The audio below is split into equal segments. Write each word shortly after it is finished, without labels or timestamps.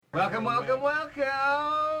Welcome, welcome,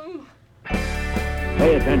 welcome.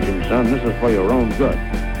 Pay attention, son. This is for your own good.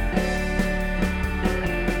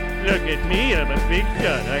 Look at me, I'm a big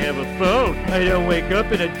shot. I have a phone. I don't wake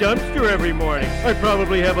up in a dumpster every morning. I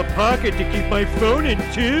probably have a pocket to keep my phone in,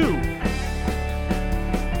 too.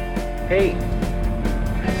 Hey,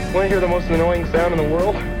 want to hear the most annoying sound in the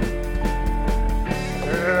world?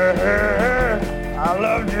 I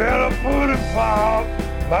love Jello Pudding Pop.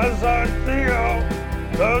 My son Theo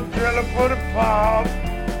loves Jello Pudding Pop.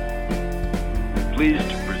 Pleased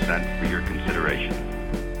to present for your consideration.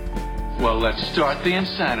 Well, let's start the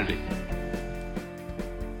insanity.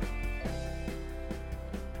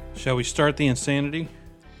 Shall we start the insanity?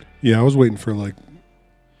 Yeah, I was waiting for like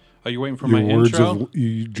Are you waiting for your my words intro?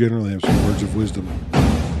 you generally have some words of wisdom.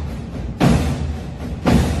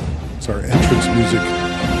 It's our entrance music.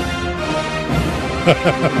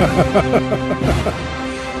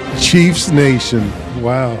 Chiefs Nation.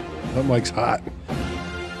 Wow, that mic's hot.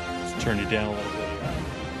 Let's turn it down a little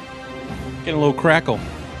bit. Getting a little crackle.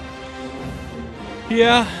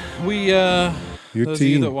 Yeah, we Your those of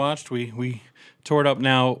you team. that watched, we tore it up.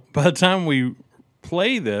 Now, by the time we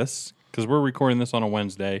play this, because we're recording this on a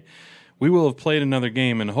Wednesday, we will have played another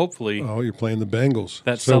game, and hopefully, Oh, you're playing the Bengals.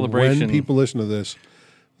 That so celebration- when people listen to this,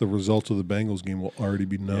 the results of the Bengals game will already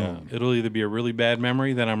be known. it'll either be a really bad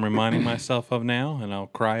memory that I'm reminding myself of now, and I'll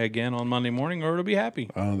cry again on Monday morning, or it'll be happy.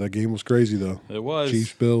 That game was crazy, though. It was.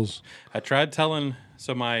 Chiefs, Bills. I tried telling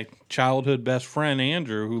my childhood best friend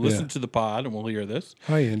Andrew, who listened to the pod, and will hear this.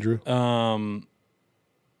 Hi, Andrew.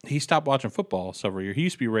 He stopped watching football several years. He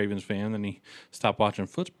used to be a Ravens fan, then he stopped watching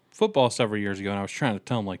football several years ago. And I was trying to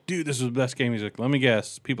tell him, like, dude, this is the best game. He's like, let me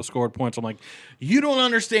guess. People scored points. I'm like, you don't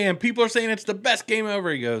understand. People are saying it's the best game ever.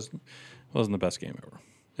 He goes, it wasn't the best game ever.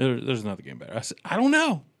 There's another game better. I said, I don't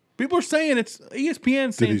know. People are saying it's ESPN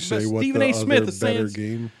Did saying he it's the say best. what Stephen the A. Smith other is saying better it's-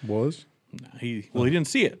 game was? he didn't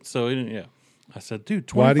see it, so he didn't. Yeah, I said, dude,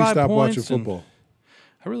 25 Why did he stop points watching football?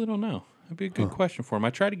 I really don't know. That'd be a good question for him. I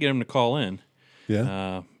tried to get him to call in.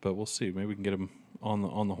 Yeah, But we'll see. Maybe we can get him on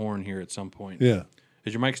the horn here at some point. yeah.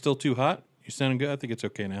 Is your mic still too hot? You sounding good? I think it's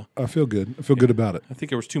okay now. I feel good. I feel good about it. I think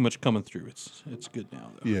there was too much coming through. It's good now,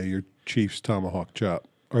 though. Yeah, your Chiefs Tomahawk Chop.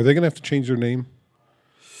 Are they going to have to change their name?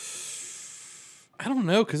 I don't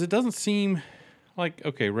know, because it doesn't seem like,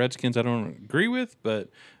 okay, Redskins I don't agree with, but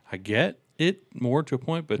I get it more to a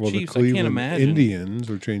point. But Well, Chiefs, the I Cleveland can't imagine. Indians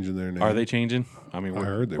are changing their name. Are they changing? I mean, I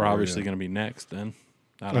heard they we're were, obviously yeah. going to be next then.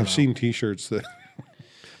 I don't know. I've seen T-shirts that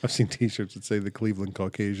say the Cleveland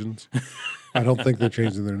Caucasians. I don't think they're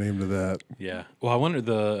changing their name to that. Yeah. Well, I wonder,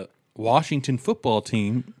 the Washington football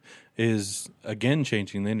team is again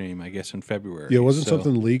changing their name, I guess, in February. Yeah, wasn't So-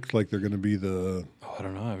 something leaked like they're going to be the? Oh, I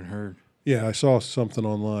don't know. I haven't heard. Yeah, I saw something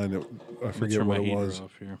online. I Let's forget turn what my it heater was.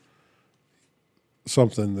 off here.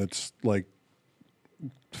 Something that's like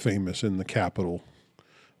famous in the Capitol,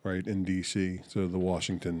 right in D.C. So the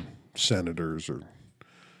Washington Senators or.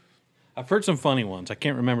 I've heard some funny ones. I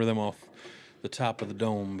can't remember them off the top of the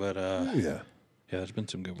dome, but Yeah, there's been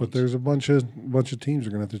some good but ones. there's a bunch of teams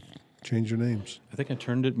are going to have to change their names. I think I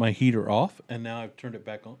turned my heater off, and now I've turned it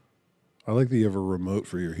back on. I like that you have a remote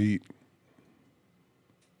for your heat.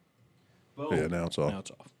 Boom. Yeah, now it's off. Now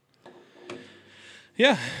it's off.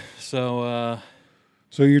 Yeah. So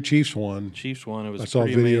So your Chiefs won. Chiefs won. It was I a saw a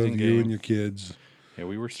pretty video amazing of game. you and your kids Yeah,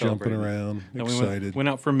 we were jumping celebrating. around, Then we excited. went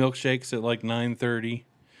out for milkshakes at like 9:30.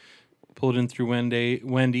 Pulled in through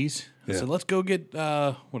Wendy's. I Yeah. said, let's go get,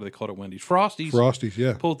 what do they call it at Wendy's? Frosties. Frosties,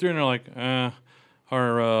 yeah. Pulled through, and they're like,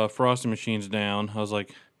 our frosting machine's down. I was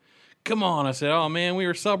like, come on. I said, oh, man, we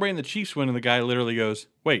were celebrating the Chiefs win. And the guy literally goes,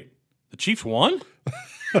 wait, the Chiefs won?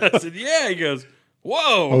 I said, yeah. He goes,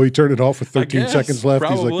 whoa. Oh, he turned it off with 13 guess, seconds left.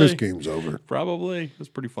 He's like, probably. this game's over. Probably. It was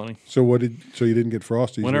pretty funny. So you didn't get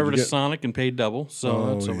Frosties? Went over What'd to you get? Sonic and paid double. So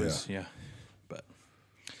Oh, that's always, yeah. But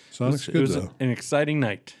Sonic's it good, was though. an exciting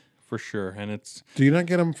night for sure. And it's Do you not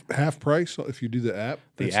get them half price if you do the app?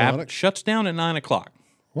 the at app Sonic? shuts down at 9 o'clock.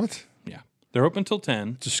 What? Yeah. They're open till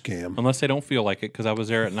 10. It's a scam. Unless they don't feel like it, because I was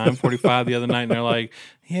there at 9:45 the other night, and they're like,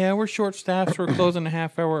 yeah, we're short-staffed, so we're closing a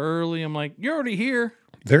half hour early. I'm like, you're already here.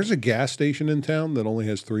 There's a gas station in town that only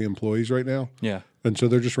has 3 employees right now, Yeah. and so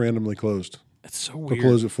they're just randomly closed. It's so They'll weird.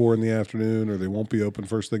 close at 4 in the afternoon, or they won't be open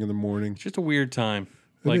first thing in the morning. It's just a weird time.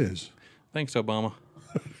 It is. Thanks, Obama.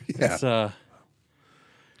 Yeah. It's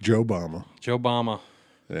Joe Obama. Joe Obama.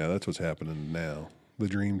 Yeah, that's what's happening now. The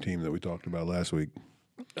dream team that we talked about last week.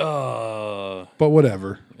 But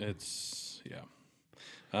whatever. It's, yeah.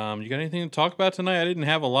 You got anything to talk about tonight? I didn't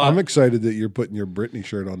have a lot. I'm excited that you're putting your Britney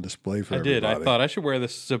shirt on display for everybody. I thought I should wear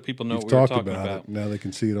this so people know You've what we were talked talking about it. Now they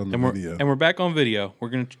can see it on the video. And we're back on video. We're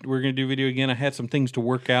gonna do video again. I had some things to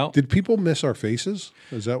work out. Did people miss our faces?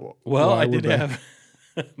 Is that Well, why I we're did back? have.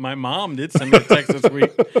 My mom did send me a text this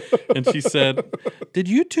week, and she said, "Did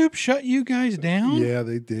YouTube shut you guys down?" Yeah,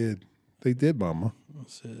 they did. They did, Mama. I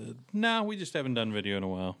said, "No, we just haven't done video in a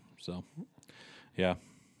while." So, yeah.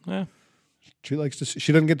 She likes to.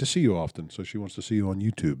 She doesn't get to see you often, so she wants to see you on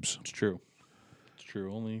YouTube's. It's true. It's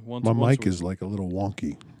true. Only once. My once mic is like a little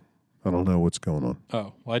wonky. I don't know what's going on.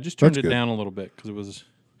 Oh, well, I just turned That's it good. down a little bit because it was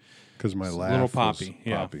Because my It's a laugh little was poppy,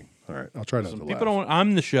 yeah. poppy. All right, I'll try not to people laugh. don't.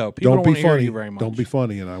 I'm the show. People Don't don't, be want to hear funny. you very much. Don't be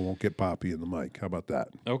funny, and I won't get poppy in the mic. How about that?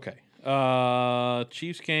 Okay.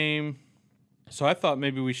 Chiefs game. So I thought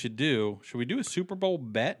maybe we should do. Should we do a Super Bowl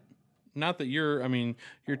bet? Not that your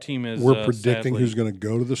team is. We're predicting sadly- who's going to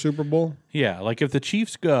go to the Super Bowl. Yeah, like if the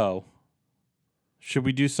Chiefs go, should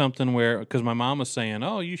we do something where? Because my mom was saying,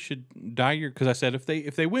 "Oh, you should dye your." Because I said if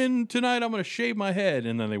they win tonight, I'm going to shave my head,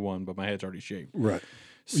 and then they won, but my head's already shaved. Right.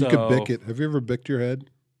 So, You could bick it. Have you ever bicked your head?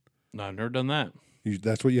 No, I've never done that.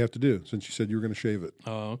 That's what you have to do. Since you said you were going to shave it,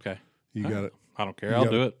 Oh, okay. you got it. I don't care. I'll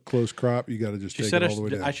do it. Close crop. You got to just She take said it all the way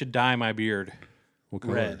down. I should dye my beard What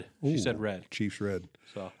color? red. She Ooh, said red. Chiefs red.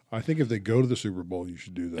 So I think if they go to the Super Bowl, you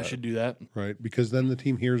should do that. I should do that. Right, because then the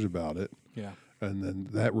team hears about it, Yeah. and then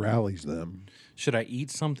that rallies them. Should I eat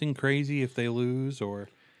something crazy if they lose, or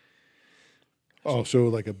Oh, so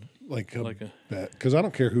like a a- bet? Because I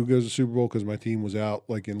don't care who goes to Super Bowl because my team was out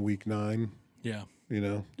like in week 9. yeah? You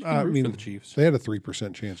know, can I root for mean, the Chiefs. They had a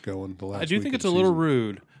 3% chance going the last. I do week think of it's a the little season.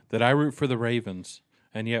 rude that I root for the Ravens,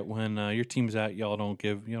 and yet when your team's out, y'all don't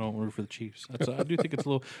root for the Chiefs. I do think it's a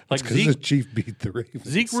little like because the Zeke. Chiefs beat the Ravens.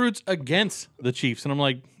 Zeke roots against the Chiefs, and I'm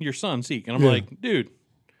like, your son Zeke, and I'm Yeah. like, dude,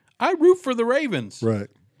 I root for the Ravens right?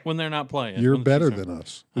 when they're not playing. You're when the better Chiefs are- than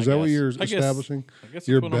us. I Is that what guess. you're I guess- establishing? I guess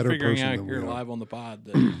You're a that's what better I'm figuring person out than here we are. live on the pod.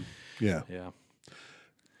 That, Yeah. yeah.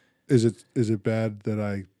 Is it bad that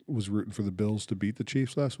I was rooting for the Bills to beat the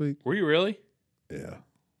Chiefs last week? Were you really? Yeah.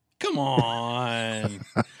 Come on.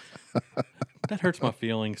 That hurts my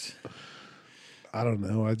feelings. I don't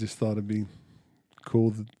know. I just thought it'd be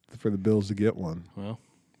cool for the Bills to get one. Well,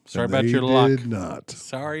 sorry And about they your luck. Did not.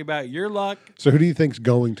 Sorry about your luck. So who do you think's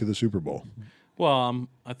going to the Super Bowl? Well,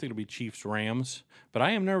 I think it'll be Chiefs Rams, but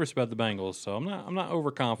I am nervous about the Bengals, so I'm not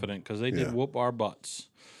overconfident because they did Yeah. whoop our butts.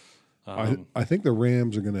 I think the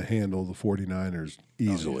Rams are going to handle the 49ers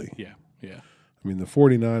easily. Yeah. I mean, the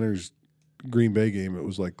 49ers Green Bay game, it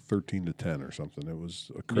was like 13-10 or something. It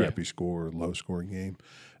was a crappy score, low scoring game.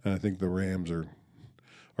 And I think the Rams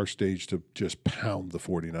are staged to just pound the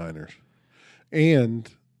 49ers. And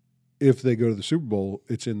if they go to the Super Bowl,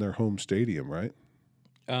 it's in their home stadium, right?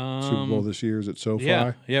 Super Bowl this year is at SoFi.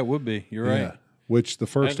 Yeah, it would be. You're right. Yeah. Which the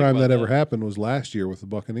first think time about that ever that. happened was last year with the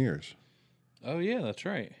Buccaneers. Oh yeah, that's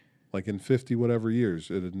right. Like in 50 whatever years,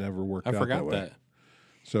 it had never worked I out forgot that way. that.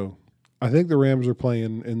 So I think the Rams are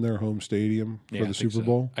playing in their home stadium Yeah, for I the think Super so.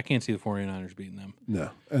 Bowl. I can't see the 49ers beating them.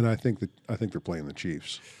 No, and I think they're playing the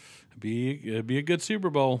Chiefs. It'd be a good Super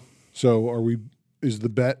Bowl. So is the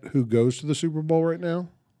bet who goes to the Super Bowl right now,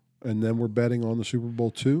 and then we're betting on the Super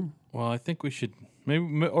Bowl too? Well, I think we should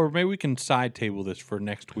maybe we can side table this for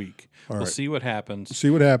next week. We'll right. see what happens. See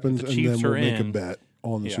what happens, the and Chiefs then we'll are make a in. bet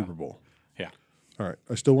on the Yeah. Super Bowl. Yeah. All right.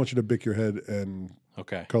 I still want you to bick your head and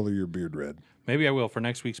Okay. color your beard red. Maybe I will for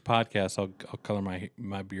next week's podcast. I'll color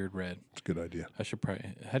my beard red. It's a good idea. I should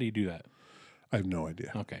probably. How do you do that? I have no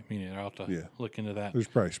idea. Okay, me neither. I'll have to Yeah. look into that. There's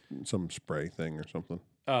probably some spray thing or something.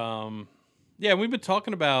 Yeah, we've been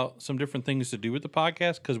talking about some different things to do with the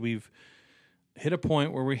podcast because we've hit a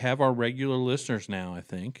point where we have our regular listeners now, I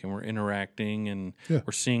think, and we're interacting and Yeah.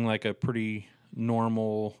 we're seeing like a pretty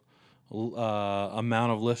normal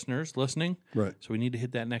amount of listeners listening. Right. So we need to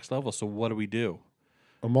hit that next level. So what do we do?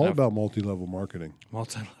 I'm all about multi-level marketing.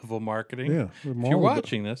 Multi-level marketing. Yeah, If I'm you're all about-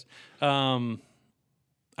 watching this,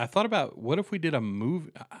 I thought about what if we did a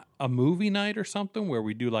movie night or something where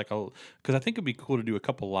we do because I think it'd be cool to do a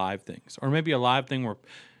couple live things, or maybe a live thing where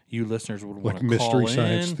you listeners would want Like to Mystery call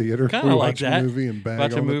Science in. Theater? Kind We of like watch a that. movie and bag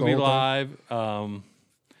watch a on it the movie whole live.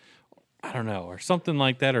 I don't know, or something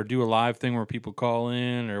like that, or do a live thing where people call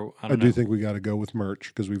in, or I I don't know. do think we got to go with merch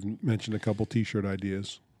because we've mentioned a couple T-shirt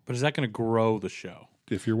ideas. But is that going to grow the show?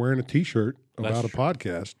 If you're wearing a T-shirt about a true.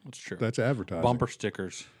 podcast, That's true. that's advertising. Bumper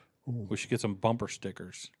stickers. We should get some bumper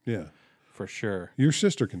stickers Yeah, for sure. your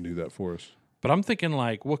sister can do that for us. But I'm thinking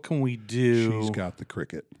like, what can we do? She's got the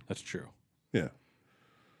cricket. That's true. Yeah,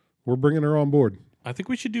 we're bringing her on board. I think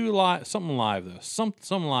we should do something live though. Some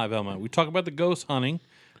live element. We talk about the ghost hunting.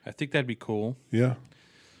 I think that'd be cool. Yeah,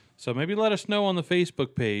 So maybe let us know on the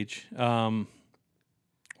Facebook page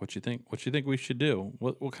what you think. What you think we should do?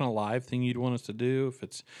 What kind of live thing you'd want us to do? If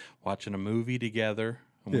it's watching a movie together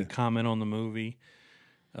and we comment on the movie.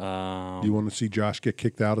 You want to see Josh get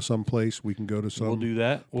kicked out of some place? We can go to some We'll do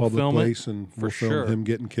that. We'll public film place it and for we'll film sure. him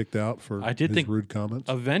getting kicked out for I did his think rude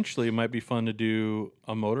comments. Eventually, it might be fun to do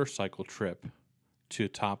a motorcycle trip to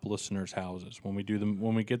top listeners' houses when we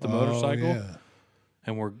get the motorcycle. Yeah.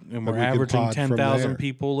 And we're we could averaging pod from 10,000 there.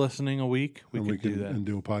 people listening a week. We could do that. And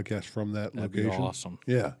do a podcast from that That'd location. be awesome.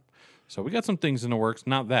 Yeah. So we got some things in the works.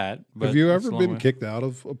 Not that. But Have you it's ever a long been way. kicked out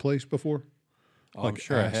of a place before? Oh, I'm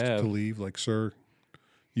sure I asked have. to leave, like, sir,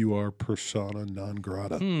 you are persona non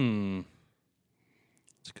grata. That's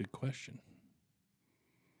a good question.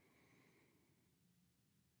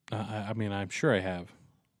 I mean, I'm sure I have,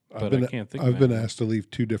 but I can't think. I've of been anything. asked to leave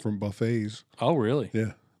 2 different buffets. Oh, really?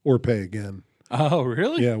 Yeah, or pay again. Oh,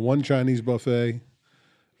 really? Yeah, one Chinese buffet,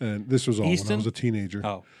 and this was all when I Easton? was a teenager.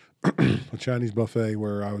 Oh, A Chinese buffet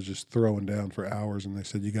where I was just throwing down for hours, and they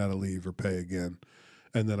said you got to leave or pay again.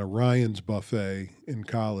 And then a Ryan's buffet in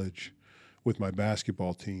college with my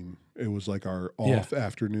basketball team. It was like our off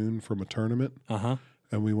afternoon from a tournament,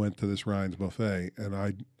 and we went to this Ryan's buffet, and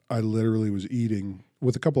I literally was eating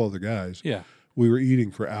with a couple other guys. Yeah. We were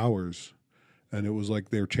eating for hours, and it was like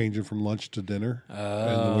they were changing from lunch to dinner.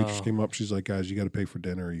 And the waitress came up. She's like, guys, you got to pay for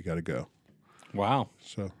dinner or you got to go. Wow.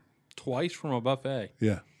 So, Twice from a buffet.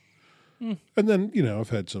 yeah. And then, I've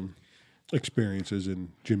had some experiences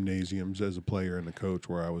in gymnasiums as a player and a coach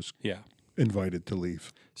where I was Yeah. invited to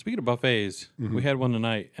leave. Speaking of buffets, we had one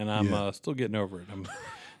tonight, and I'm still getting over it.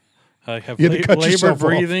 I have You had to cut labor yourself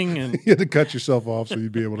breathing, off. and You had to cut yourself off so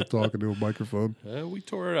you'd be able to talk into a microphone. we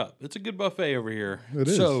tore it up. It's a good buffet over here. It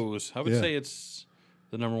is. So's. I would Yeah. say it's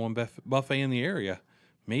the number one buffet in the area,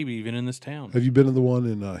 maybe even in this town. Have you been to the one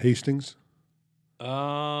in Hastings?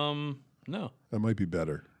 No. That might be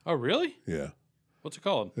better. Oh, really? Yeah, What's it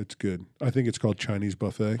called? it's good. I think it's called Chinese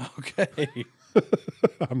buffet. Okay.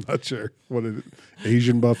 I'm not sure what it is.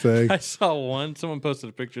 Asian buffet. I saw one. Someone posted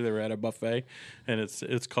a picture. They were at a buffet, and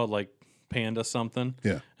it's called like Panda something.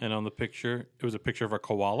 Yeah. And on the picture, it was a picture of a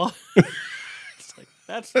koala. It's like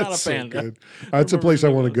that's not That's a panda. So good. That's a place I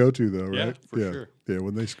want to go to, though, right? Yeah, for sure. Yeah,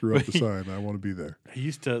 when they screw up the sign, I want to be there.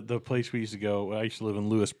 The place we used to go, I used to live in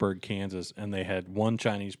Lewisburg, Kansas, and they had one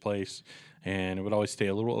Chinese place, and it would always stay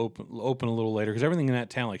a little open a little later because everything in that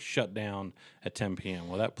town like shut down at 10 p.m.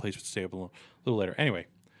 Well, that place would stay open a little later. Anyway,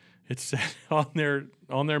 it said on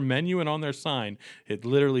their menu and on their sign, it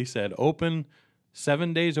literally said open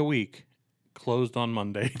 7 days a week, closed on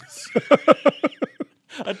Mondays.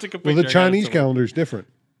 I took a picture. Well, the Chinese calendar is different.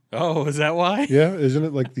 Oh, is that why? Yeah, isn't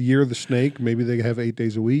it like the year of the snake? Maybe they have 8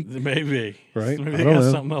 days a week. Maybe. Right? Maybe I they don't got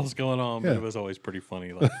know. something else going on, but Yeah. it was always pretty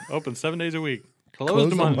funny. Like open 7 days a week, closed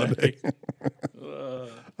Closed on Monday.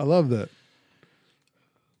 I love that.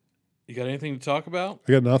 You got anything to talk about?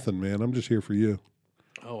 I got nothing, man. I'm just here for you.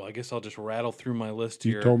 Oh, I guess I'll just rattle through my list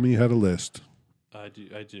You here. told me you had a list. I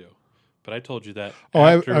do. But I told you that. Oh,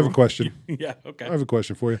 I after- have a question. Yeah, okay. I have a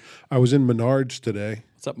question for you. I was in Menards today.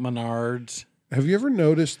 What's up, Menards? Have you ever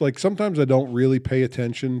noticed, like, sometimes I don't really pay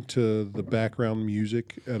attention to the background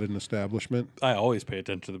music at an establishment? I always pay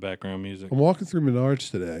attention to the background music. I'm walking through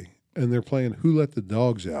Menards today, and they're playing Who Let the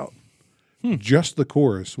Dogs Out? Just the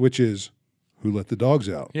chorus, which is Who Let the Dogs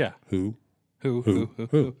Out? Yeah. Who? Who?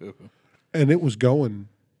 And it was going,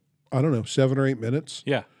 I don't know, 7 or 8 minutes.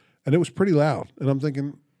 Yeah. And it was pretty loud. And I'm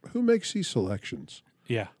thinking, who makes these selections?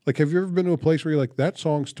 Yeah. Like, have you ever been to a place where you're like, that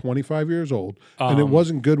song's 25 years old, and it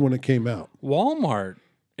wasn't good when it came out? Walmart.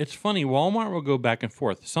 It's funny. Walmart will go back and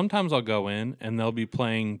forth. Sometimes I'll go in and they'll be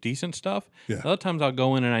playing decent stuff. Yeah. Other times I'll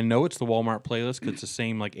go in and I know it's the Walmart playlist because it's the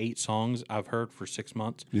same like 8 songs I've heard for 6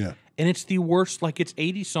 months. Yeah. And it's the worst. Like it's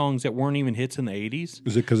 80 songs that weren't even hits in the 80s.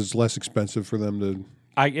 Is it because it's less expensive for them to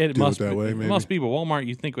It do must it that be, way, It maybe? must be, but Walmart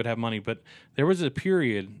you think would have money. But there was a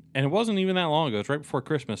period, and it wasn't even that long ago. It's right before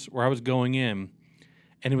Christmas where I was going in,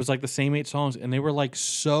 and it was like the same 8 songs, and they were like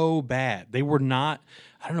so bad. They were not.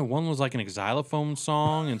 I don't know. One was like an xylophone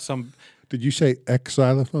song, and some Did you say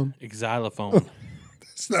xylophone? xylophone.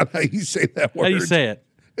 That's not how you say that word. How do you say it?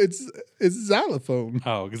 It's xylophone.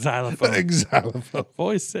 Oh, xylophone. Xylophone.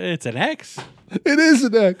 Voice. It's an X. It is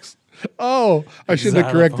an X. Oh, I should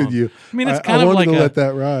have corrected Xylophone. you. I mean, it's I kind of wanted like to a, let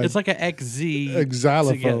that ride. It's like an XZ.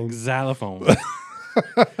 Xylophone. Xylophone.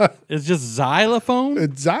 It's just xylophone.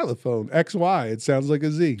 It's xylophone. XY. It sounds like a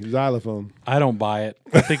Z. Xylophone. I don't buy it.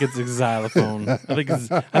 I think it's a xylophone.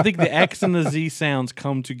 I think the X and the Z sounds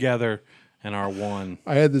come together and are one.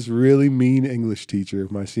 I had this really mean English teacher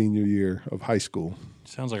my senior year of high school.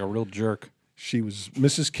 Sounds like a real jerk. She was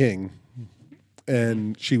Mrs. King,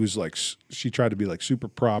 and she was like, she tried to be like super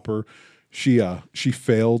proper. She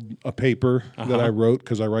failed a paper that I wrote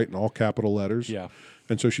because I write in all capital letters. Yeah.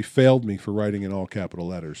 And so she failed me for writing in all capital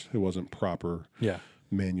letters. It wasn't proper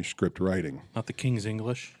manuscript writing. Not the King's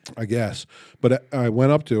English. I guess. But I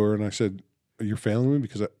went up to her and I said, "You're failing me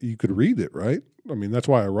because you could read it, right? I mean, that's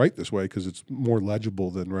why I write this way, because it's more legible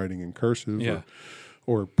than writing in cursive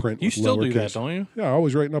or print You with still lowercase. do that, don't you? Yeah, I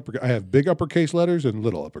always write in uppercase. I have big uppercase letters and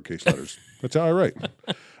little uppercase letters. That's how I write.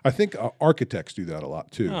 I think architects do that a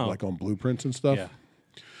lot too, like on blueprints and stuff. Yeah.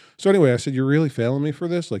 So anyway, I said, "You're really failing me for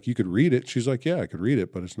this? Like, you could read it." She's like, "Yeah, I could read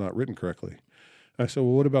it, but it's not written correctly." I said,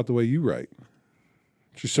 "Well, what about the way you write?"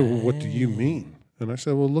 She said, "Well, what do you mean?" And I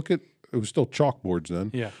said, "Well, look at," it was still chalkboards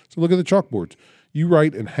then. Yeah. So look at the chalkboards. You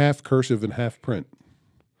write in half cursive and half print.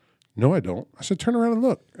 No, I don't. I said, "Turn around and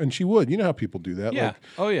look." And she would. You know how people do that. Yeah. Like,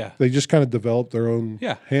 Oh, yeah. they just kind of develop their own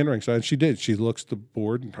Yeah. handwriting style. And she did. She looks at the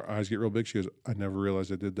board and her eyes get real big. She goes, "I never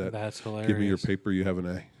realized I did that. That's Give me your hilarious. paper. You have an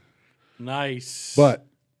A." Nice. But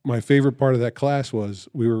my favorite part of that class was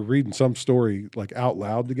we were reading some story like out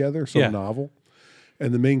loud together, some novel.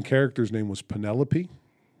 And the main character's name was Penelope.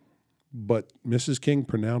 But Mrs. King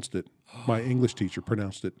pronounced it, my English teacher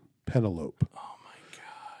pronounced it Penelope. Oh, my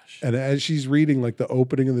gosh. And as she's reading like the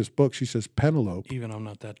opening of this book, she says Penelope. Even I'm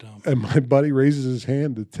not that dumb. And my buddy raises his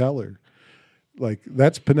hand to tell her, like,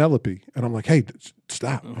 "That's Penelope." And I'm like, "Hey,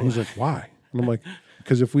 stop." And he's like, "Why?" And I'm like,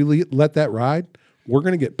 "Because if we let that ride, we're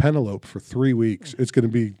going to get Penelope for 3 weeks. It's going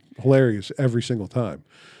to be hilarious every single time."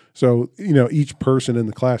 So, you know, each person in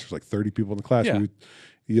the class, there's like 30 people in the class. Yeah.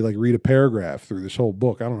 You like read a paragraph through this whole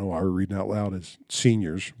book. I don't know why we're reading out loud as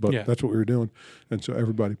seniors, but that's what we were doing. And so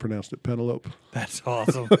everybody pronounced it Penelope. That's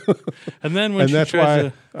awesome. And then when And she that's tries why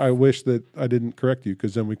to, I wish that I didn't correct you,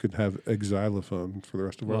 because then we could have xylophone for the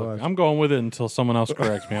rest of our look, lives. I'm going with it until someone else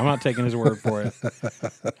corrects me. I'm not taking his word for it.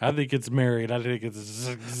 I think it's married. I think it's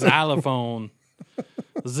xylophone.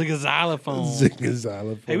 Xylophone.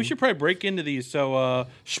 Xylophone. Hey, we should probably break into these. So,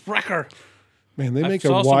 Sprecher. Man, they I make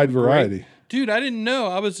saw a some wide grape. variety. Dude, I didn't know.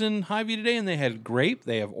 I was in Hy-Vee today, and they had grape.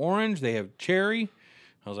 They have orange. They have cherry.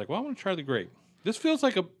 I was like, well, I want to try the grape. This feels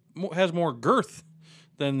like has more girth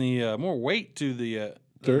than the more weight to the.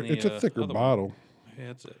 It's a thicker bottle. Yeah,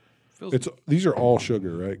 that's it. These are all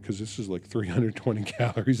sugar, right? Because this is like 320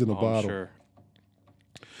 calories in a bottle. Sure.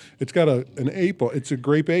 It's got an ape. It's a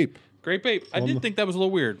grape ape. Grape ape. I did think that was a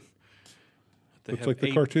little weird. They It's have like the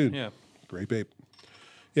ape. cartoon. Yeah. Grape ape.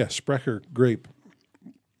 Yeah, Sprecher grape.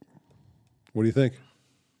 What do you think?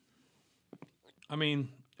 I mean,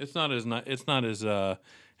 it's not as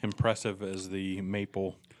impressive as the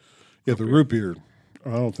maple. Yeah, the root beer.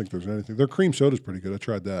 I don't think there's anything. Their cream soda's pretty good. I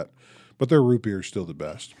tried that. But their root beer is still the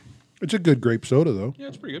best. It's a good grape soda, though. Yeah,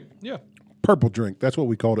 it's pretty good. Yeah. Purple drink. That's what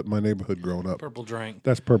we called it in my neighborhood growing up. Purple drink.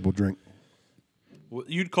 That's purple drink.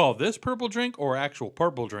 You'd call this purple drink or actual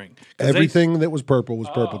purple drink? 'Cause Everything that was purple was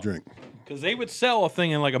purple drink. Because they would sell a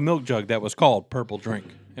thing in like a milk jug that was called purple drink,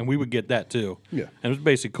 and we would get that too. Yeah. And it was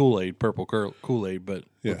basically Kool-Aid, purple Kool-Aid, but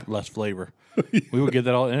Yeah. with less flavor. We would get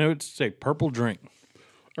that all, and it would say purple drink.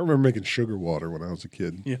 I remember making sugar water when I was a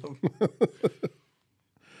kid. Yeah.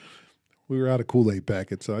 We were out of Kool-Aid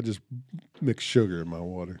packets, so I just mixed sugar in my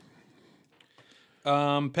water.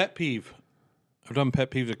 Pet peeve. I've done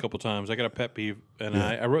pet peeves a couple times. I got a pet peeve, and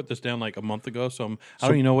I wrote this down like a month ago, so I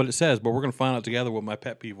don't even know what it says, but we're going to find out together what my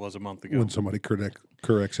pet peeve was a month ago. When somebody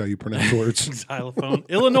corrects how you pronounce words. Xylophone.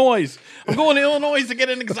 Illinois. I'm going to Illinois to get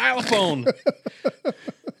an xylophone.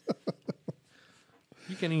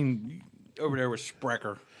 You can't even over there with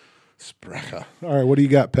Sprecher. Sprecher. All right, what do you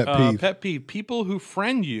got, pet peeve? Pet peeve. People who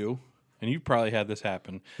friend you, and you've probably had this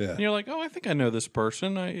happen. Yeah. And you're like, oh, I think I know this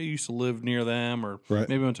person. I used to live near them, or Right.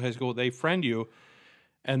 maybe went to high school. They friend you,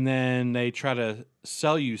 and then they try to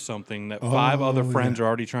sell you something that 5 other friends are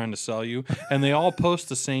already trying to sell you, and they all post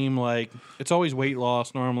the same, like, it's always weight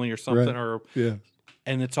loss normally or something, Right. or Yeah.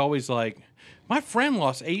 and it's always like, my friend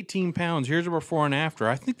lost 18 pounds. Here's a before and after.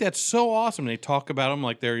 I think that's so awesome. They talk about them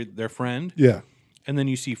like they're their friend. Yeah. And then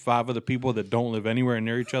you see 5 other people that don't live anywhere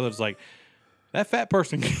near each other. It's like, that fat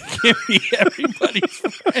person can't be everybody's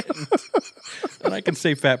friend. And I can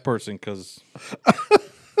say fat person because...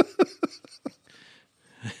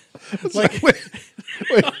 Wait,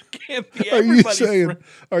 can't be are you everybody's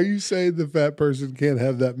saying friend. the fat person can't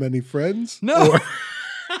have that many friends? No.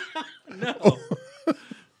 No.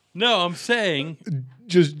 No, I'm saying...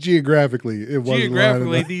 Just geographically, it wasn't Geographically,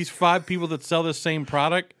 lining up. these 5 people that sell the same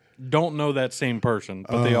product don't know that same person,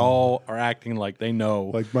 but they all are acting like they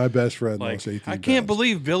know. Like my best friend Like, lost 18 I can't pounds.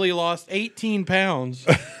 believe Billy lost 18 pounds.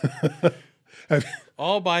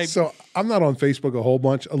 All by So I'm not on Facebook a whole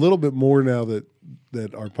bunch. A little bit more now that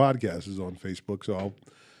that our podcast is on Facebook, so I'll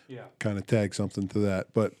kind of tag something to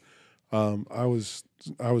that. But I was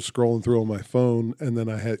scrolling through on my phone, and then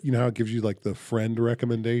I had, you know how it gives you like the friend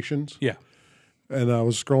recommendations? Yeah. And I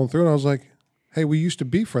was scrolling through, and I was like, hey, we used to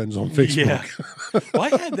be friends on Facebook. Yeah. Well,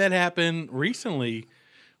 I had that happen recently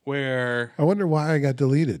where... I wonder why I got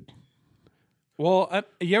deleted. Well,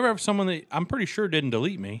 you ever have someone that I'm pretty sure didn't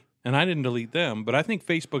delete me, and I didn't delete them, but I think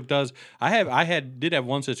Facebook does. I did have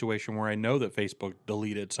one situation where I know that Facebook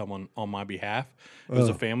deleted someone on my behalf. It was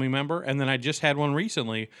a family member, and then I just had one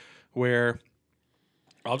recently where...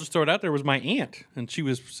 I'll just throw it out there. It was my aunt, and she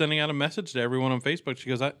was sending out a message to everyone on Facebook. She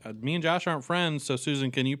goes, me and Josh aren't friends, so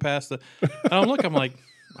Susan, can you pass the... And I'm like,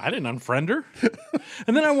 I didn't unfriend her.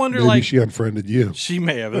 And then I wonder, Maybe she unfriended you. She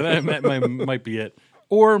may have. That might be it.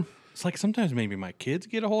 Or it's like sometimes maybe my kids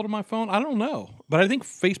get a hold of my phone. I don't know. But I think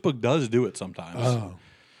Facebook does do it sometimes. Oh.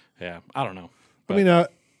 Yeah, I don't know. But I mean,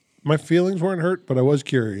 my feelings weren't hurt, but I was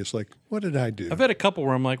curious. Like, what did I do? I've had a couple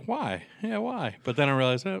where I'm like, why? Yeah, why? But then I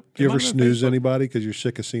realized, do you ever snooze anybody because you're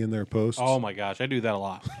sick of seeing their posts? Oh, my gosh. I do that a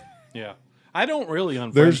lot. Yeah. I don't really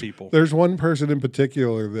unfriend people. There's one person in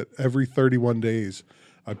particular that every 31 days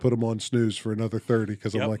I put them on snooze for another 30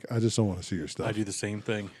 because I'm like, I just don't want to see your stuff. I do the same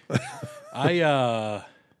thing. I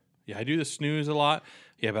do the snooze a lot.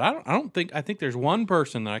 Yeah, but I think there's one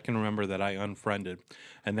person that I can remember that I unfriended,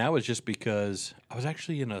 and that was just because I was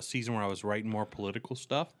actually in a season where I was writing more political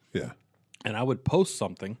stuff. Yeah. And I would post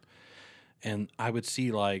something, and I would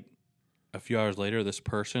see, like, a few hours later, this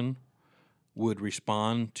person would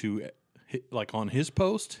respond to, like, on his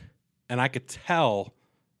post, and I could tell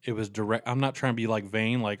it was direct. I'm not trying to be, like,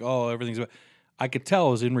 vain, like, oh, everything's... I could tell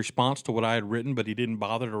it was in response to what I had written, but he didn't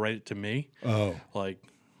bother to write it to me. Oh. Like...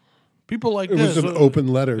 People like it this. was an open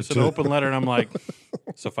letter. It's an open letter, and I'm like,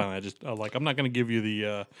 so finally, I'm not going to give you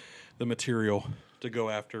the material to go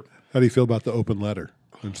after. How do you feel about the open letter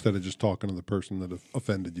instead of just talking to the person that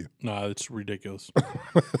offended you? No, it's ridiculous.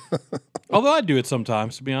 Although I do it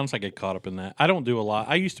sometimes. To be honest, I get caught up in that. I don't do a lot.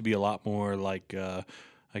 I used to be a lot more like,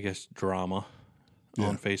 I guess, drama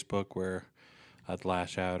on Facebook where I'd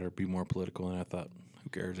lash out or be more political, and I thought, who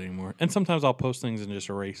cares anymore? And sometimes I'll post things and just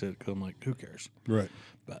erase it because I'm like, who cares? Right.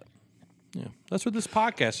 But... yeah, that's what this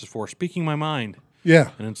podcast is for, speaking my mind.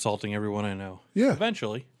 Yeah. And insulting everyone I know. Yeah.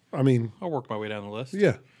 Eventually. I mean... I'll work my way down the list.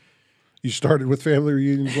 Yeah. You started with family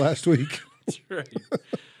reunions last week. That's right.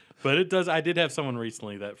 But it does... I did have someone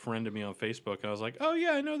recently that friended me on Facebook, and I was like, oh,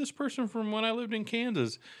 yeah, I know this person from when I lived in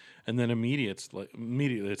Kansas. And then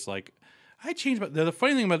immediately it's like... I changed... But the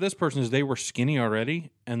funny thing about this person is they were skinny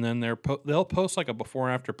already, and then they'll post like a before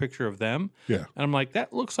and after picture of them. Yeah. And I'm like,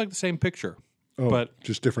 that looks like the same picture. Oh, but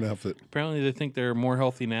just different outfit. Apparently, they think they're more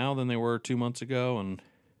healthy now than they were 2 months ago. And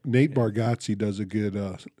Nate Bargatze does a good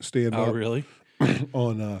stand-up. oh, really?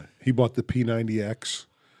 On he bought the P90X.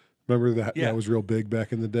 Remember that? Yeah. That was real big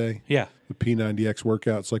back in the day. Yeah. The P90X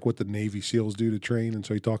workouts, like what the Navy SEALs do to train. And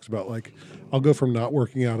so he talks about like, I'll go from not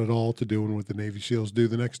working out at all to doing what the Navy SEALs do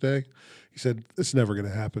the next day. He said, it's never going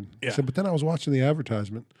to happen. Yeah. He said, but then I was watching the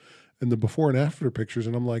advertisement and the before and after pictures,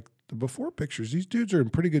 and I'm like, the before pictures, these dudes are in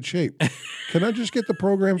pretty good shape. Can I just get the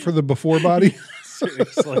program for the before body?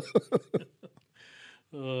 Seriously.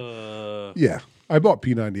 Yeah. I bought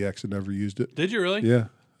P90X and never used it. Did you really? Yeah.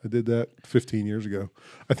 I did that 15 years ago.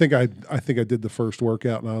 I think I did the first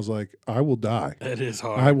workout, and I was like, I will die. It is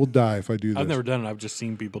hard. I will die if I do this. I've never done it. I've just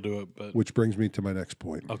seen people do it. But Which brings me to my next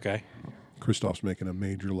point. okay. Christoph's making a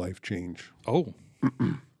major life change. Oh,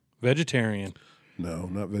 vegetarian. No,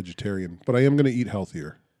 not vegetarian, but I am going to eat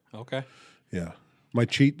healthier. Okay. Yeah. My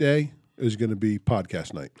cheat day is going to be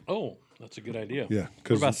podcast night. Oh, that's a good idea. Yeah.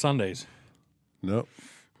 What about Sundays? No,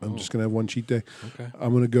 I'm just going to have one cheat day. Okay.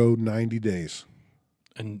 I'm going to go 90 days.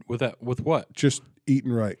 And with what? Just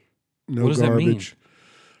eating right. No What does garbage. that mean?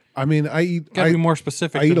 I mean, I eat. Got to be more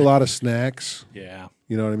specific. I eat a lot of snacks. Yeah.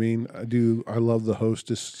 You know what I mean? I love the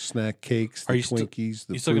Hostess snack cakes, the Are you Twinkies,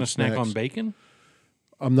 the You still fruit going to snack snacks. on bacon?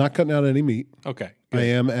 I'm not cutting out any meat. Okay. I Good.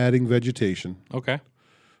 am adding vegetation. Okay.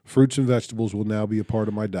 Fruits and vegetables will now be a part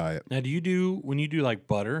of my diet. Now, when you do like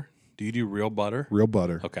butter, do you do real butter? Real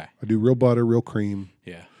butter. Okay. I do real butter, real cream,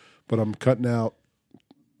 Yeah. but I'm cutting out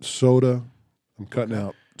soda. I'm cutting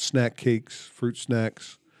out snack cakes, fruit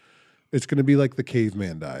snacks. It's going to be like the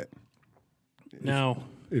caveman diet. Now,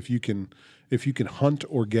 If you can hunt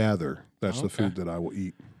or gather, that's the Okay. food that I will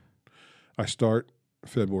eat. I start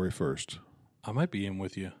February 1st. I might be in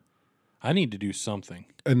with you. I need to do something.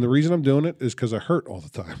 And the reason I'm doing it is because I hurt all the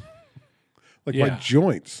time. Like my Yeah.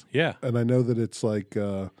 joints. Yeah. And I know that it's like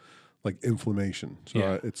like inflammation. So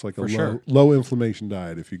Yeah, it's like a for sure. low inflammation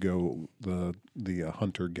diet if you go the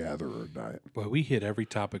hunter gatherer diet. Boy, we hit every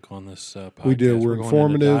topic on this podcast. We do. We're going into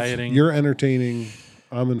informative. dieting. You're entertaining.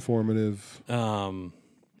 I'm informative.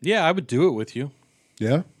 Yeah, I would do it with you.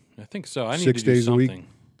 Yeah. I think so. I need 6 to do days a week? something.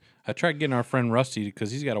 I tried getting our friend Rusty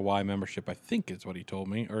because he's got a Y membership. I think is what he told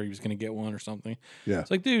me, or he was going to get one or something. Yeah.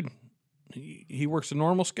 It's like, dude, he works a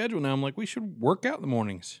normal schedule now. I'm like, we should work out in the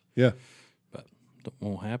mornings. Yeah. But that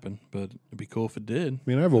won't happen. But it'd be cool if it did. I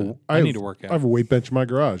mean, I need to work out. I have a weight bench in my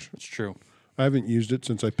garage. It's true. I haven't used it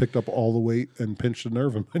since I picked up all the weight and pinched a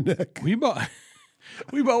nerve in my neck. We bought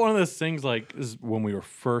one of those things like this is when we were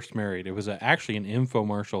first married. It was actually an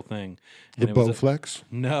infomercial thing. The it was Bowflex?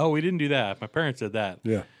 No, we didn't do that. My parents did that.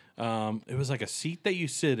 Yeah. It was like a seat that you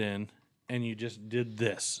sit in, and you just did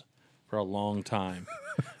this for a long time,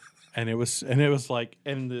 and it was like,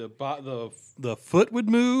 and the foot would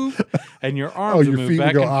move, and your arms your would move feet would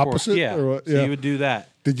back go and opposite, forth. Yeah, or what? so Yeah. you would do that.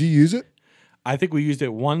 Did you use it? I think we used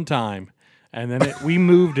it one time, and then we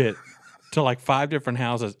moved it to like 5 different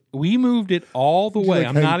houses. We moved it all the Did you, way. like,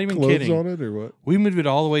 I'm hang not even clothes kidding. on it or what? We moved it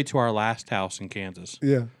all the way to our last house in Kansas.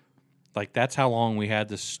 Yeah. Like that's how long we had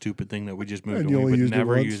this stupid thing that we just moved. And And you we only would used it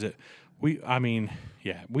never once? use it.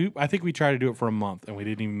 I think we tried to do it for a month, and we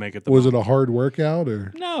didn't even make it. Was it a hard workout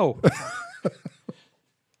or? No,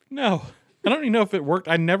 no. I don't even know if it worked.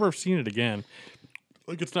 I never have seen it again.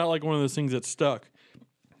 Like it's not like one of those things that stuck.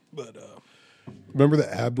 But Remember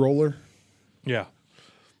the ab roller? yeah,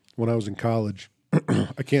 When I was in college,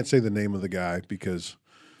 I can't say the name of the guy because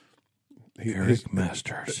Eric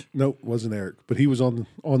Masters. No, it wasn't Eric, but he was on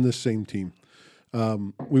this same team.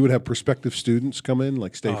 We would have prospective students come in,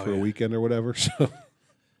 like stay for a weekend or whatever. So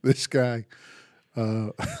this guy,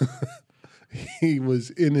 he was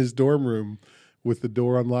in his dorm room with the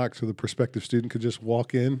door unlocked so the prospective student could just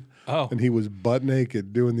walk in. Oh. And he was butt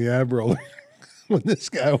naked doing the ab roller when this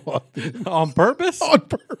guy walked in On purpose? on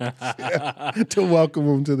purpose, yeah, to welcome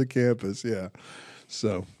him to the campus. Yeah.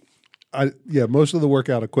 So, most of the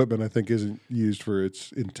workout equipment I think isn't used for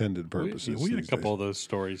its intended purposes. We had a these couple days. of those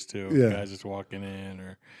stories too. Yeah. Guys just walking in,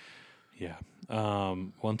 or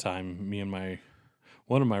one time, me and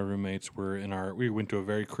one of my roommates we went to a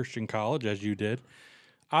very Christian college, as you did.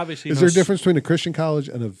 Obviously, Is there a difference between a Christian college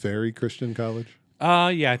and a very Christian college?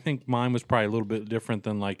 Yeah, I think mine was probably a little bit different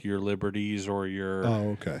than like your Liberties or your.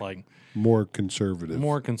 Oh, okay. Like More conservative.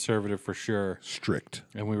 more conservative for sure. strict.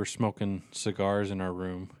 And we were smoking cigars in our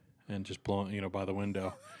room and just blowing, by the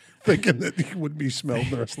window. Thinking that he would be smelled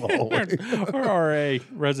the rest of the hallway. Our RA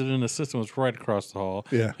resident assistant was right across the hall.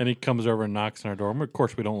 Yeah. And he comes over and knocks on our door. Of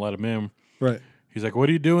course, we don't let him in. Right. He's like, "What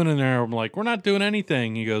are you doing in there?" I'm like, "We're not doing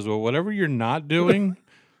anything." He goes, "Well, whatever you're not doing,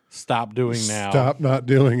 stop doing now." Stop not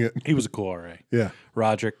doing it. He was a cool RA. Yeah.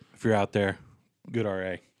 Roderick, if you're out there, good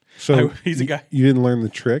RA. So he's a guy. You didn't learn the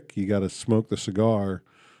trick. You got to smoke the cigar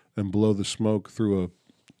and blow the smoke through a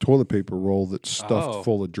toilet paper roll that's stuffed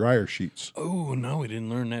full of dryer sheets. Oh no, we didn't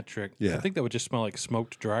learn that trick. Yeah. I think that would just smell like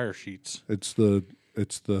smoked dryer sheets. It's the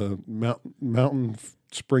mountain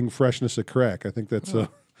spring freshness of crack. I think that's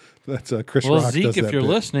Chris Well, Rock Zeke, does if that you're bit.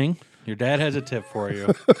 listening, your dad has a tip for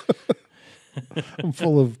you. I'm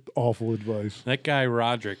full of awful advice. That guy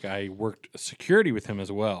Roderick, I worked security with him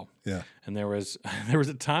as well. Yeah. And there was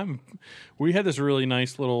a time we had this really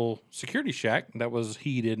nice little security shack that was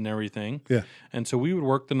heated and everything. Yeah. And so we would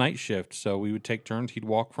work the night shift. So we would take turns. He'd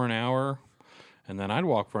walk for an hour, and then I'd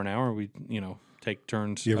walk for an hour. We'd take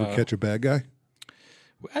turns. You ever catch a bad guy?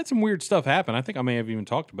 We had some weird stuff happen. I think I may have even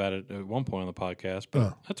talked about it at one point on the podcast,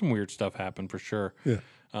 but had some weird stuff happen for sure. Yeah.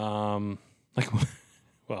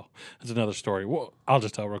 Well, that's another story. Well, I'll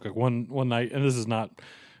just tell real quick. One night, and this is not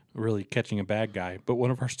really catching a bad guy, but one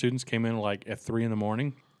of our students came in like at 3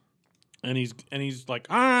 a.m, and he's like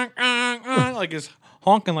like he's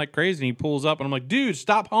honking like crazy, and he pulls up, and I'm like, dude,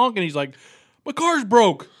 stop honking. He's like, my car's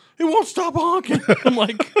broke. It won't stop honking. I'm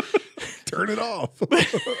like, Turn it off.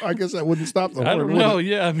 I guess that wouldn't stop the horn. I don't would know. it?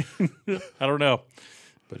 Yeah, I mean, I don't know,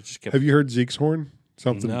 but it just kept. Have you heard Zeke's horn?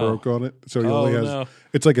 Something No. broke on it, so he Oh, only has. no.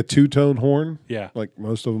 It's like a 2-tone horn. Yeah. like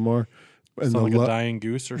most of them are. And Sound like lo- a dying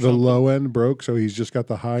goose or the something. low end broke, so he's just got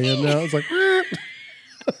the high end now. It's like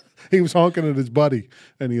he was honking at his buddy,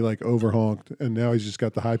 and he like over honked, and now he's just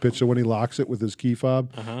got the high pitch. So when he locks it with his key fob,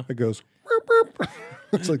 it goes. Burp, burp.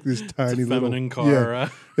 It's like this tiny little feminine car, Yeah,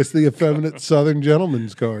 it's the effeminate Southern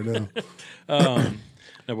gentleman's car now. No,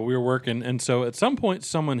 but we were working, and so at some point,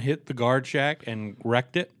 someone hit the guard shack and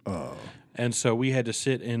wrecked it. Oh. And so we had to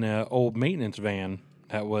sit in an old maintenance van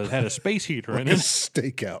that had a space heater in A it.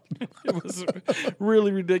 stakeout. It was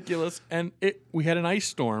really ridiculous, and we had an ice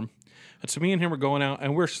storm, and so me and him were going out,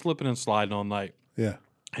 and we're slipping and sliding all night. Yeah,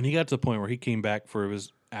 And he got to the point where he came back for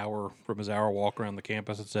his hour walk around the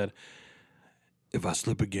campus and said, if I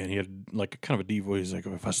slip again, he had like a kind of a deep voice. He's like,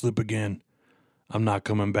 if I slip again, I'm not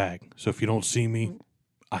coming back. So if you don't see me,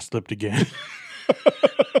 I slipped again.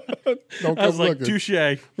 Don't I was come like, looking.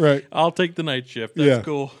 touche. Right. I'll take the night shift. That's Yeah.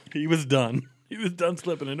 cool. He was done. He was done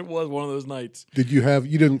slipping, and it was one of those nights. Did you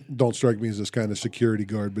don't strike me as this kind of security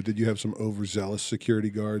guard, but did you have some overzealous security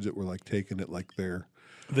guards that were like taking it like their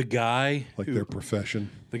profession?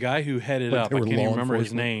 The guy who headed Like up, they I were can't even law remember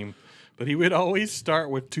his enforcement? name, but he would always start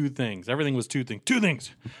with two things. Everything was two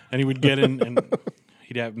things. And he would get in and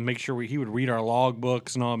he'd have make sure he would read our log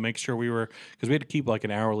books and all, make sure we were, because we had to keep like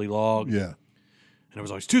an hourly log. Yeah. And it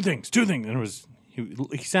was always two things. And it was,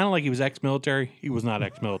 he sounded like he was ex-military. He was not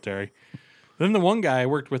ex-military. Then the one guy, I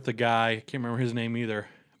worked with the guy, I can't remember his name either,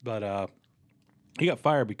 but he got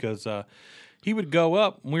fired because he would go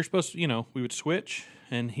up, and we were supposed to, we would switch,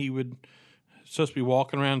 and he would supposed to be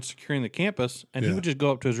walking around securing the campus, and he Yeah. would just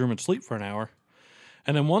go up to his room and sleep for an hour.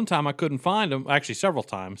 And then one time I couldn't find him, actually several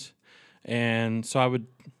times, and so it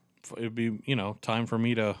would be, time for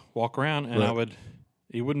me to walk around, and Right.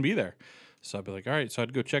 he wouldn't be there. So I'd be like, all right, so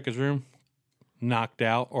I'd go check his room, knocked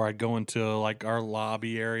out, or I'd go into like our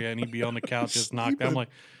lobby area and he'd be on the couch just knocked out. I'm like,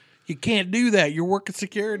 you can't do that. You're working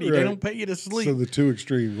security. They Right. don't pay you to sleep. So the two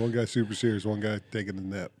extremes, one guy super serious, one guy taking a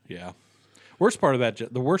nap. Yeah. Worst part of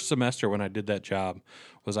that, the worst semester when I did that job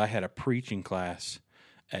was I had a preaching class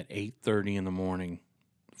at 8:30 in the morning,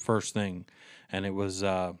 first thing, and it was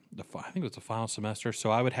I think it was the final semester. So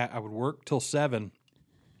I would work till 7,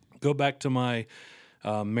 go back to my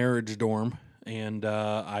marriage dorm, and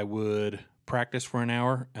I would practice for an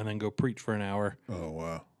hour and then go preach for an hour. Oh,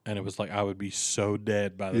 wow. And it was like I would be so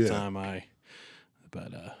dead by the Yeah. time I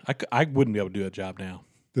wouldn't be able to do that job now.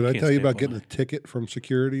 Did I Can't tell you stand about one getting a night. ticket from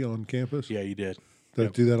security on campus? Yeah, you did. Did I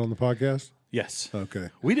do that on the podcast? Yes. Okay.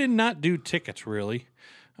 We did not do tickets, really.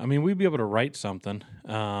 I mean, we'd be able to write something.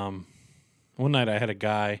 One night I had a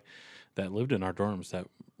guy that lived in our dorms that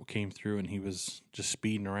came through, and he was just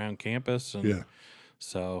speeding around campus. And Yeah.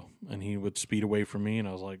 and he would speed away from me, and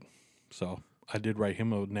I was like, so I did write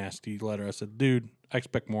him a nasty letter. I said, dude, I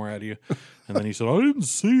expect more out of you. And then he said, I didn't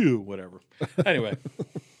see you, whatever. Anyway,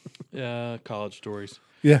 college stories.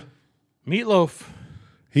 Yeah. Meatloaf,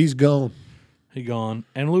 He's gone. he gone.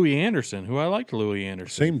 And Louis Anderson, who I liked Louis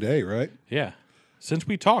Anderson. Same day, right? Yeah. Since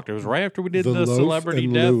we talked, it was right after we did The the Loaf celebrity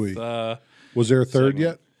and death. Louis. Was there a third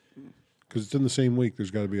segment. yet? Because it's in the same week.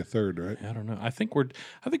 There's got to be a third, right? I don't know. I think we're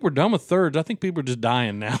done with thirds. I think people are just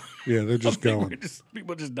dying now. Yeah, they're just I think going.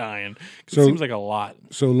 people just dying. 'Cause So- it seems like a lot.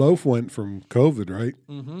 So Loaf went from COVID, right?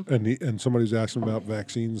 Mm-hmm. And somebody's asking about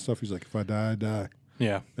vaccines and stuff. He's like, if I die, I die.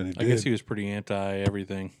 Yeah, And he I guess did. he was pretty anti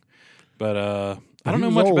everything. But I he don't know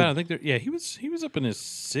was much old. about it. I think he was up in his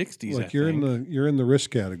 60s. Like I you're think. you're in the risk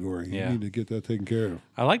category. You Yeah. need to get that taken care of.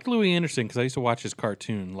 I liked Louis Anderson because I used to watch his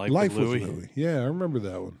cartoon, Life with Louis. with Louis. Yeah, I remember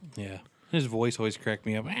that one. Yeah, his voice always cracked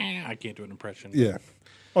me up. I can't do an impression. Yeah.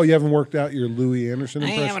 Oh, you haven't worked out your Louis Anderson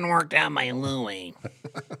impression? worked out my Louis.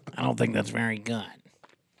 I don't think that's very good.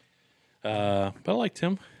 But I liked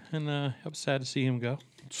him, and I was sad to see him go.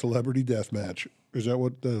 Celebrity death match. Is that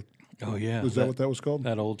what the? Oh yeah, Is that what that was called?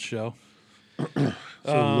 that old show?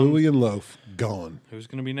 So Louis and Loaf gone. Who's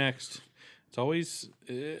going to be next? It's always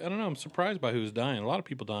I don't know. I'm surprised by who's dying. A lot of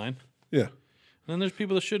people dying, Yeah. and then there's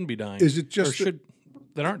people that shouldn't be dying. Is it or just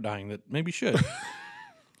that aren't dying that maybe should?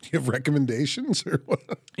 Do you have recommendations or what?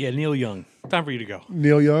 Yeah, Neil Young. Time for you to go.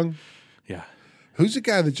 Neil Young. Yeah. Who's the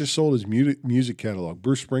guy that just sold his music catalog?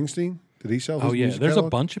 Bruce Springsteen. Did he sell his Oh yeah. music There's a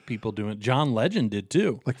catalog? bunch of people doing it. John Legend did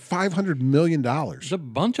too. Like $500 million. There's a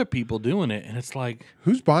bunch of people doing it, and it's like,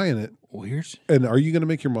 Who's buying it? weird. And are you going to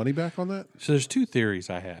make your money back on that? So there's two theories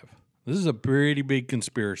I have. This is a pretty big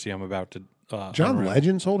conspiracy I'm about to. John unravel.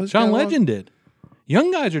 Legend sold his John catalog? Legend did.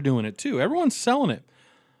 Young guys are doing it too. Everyone's selling it.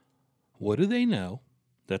 What do they know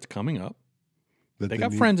that's coming up? That They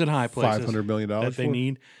got need friends in high places. $500 million that they for?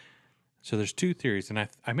 need. So there's two theories, and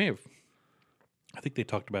I may have. I think they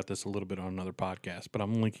talked about this a little bit on another podcast, but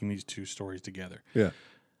I'm linking these two stories together. Yeah.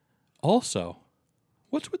 Also,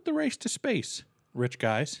 what's with the race to space, rich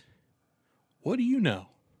guys? What do you know?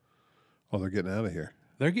 Oh, they're getting out of here.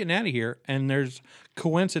 They're getting out of here, and there's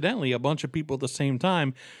coincidentally a bunch of people at the same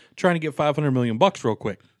time trying to get $500 million real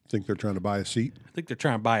quick. Think they're trying to buy a seat? I think they're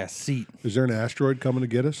trying to buy a seat. Is there an asteroid coming to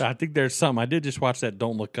get us? I think there's something. I did just watch that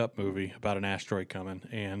Don't Look Up movie about an asteroid coming,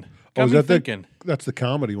 and got is me that thinking. that's the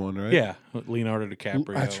comedy one, right? Yeah, with Leonardo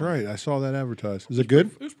DiCaprio. That's right. I saw that advertised. Is it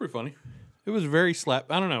good? It was pretty funny. It was very I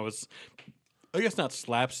don't know. It was, I guess, not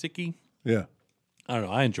slapsticky. Yeah. I don't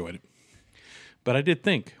know. I enjoyed it, but I did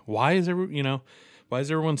think, why is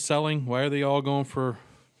everyone selling? Why are they all going for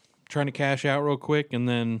trying to cash out real quick, and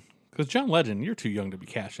then because John Legend, you're too young to be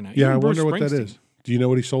cashing out. Yeah, Even I Bruce wonder what that Springsteen. is. Do you know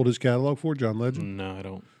what he sold his catalog for, John Legend? No, I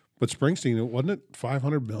don't. But Springsteen, wasn't it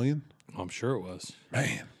 $500 million? I'm sure it was.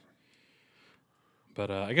 Man.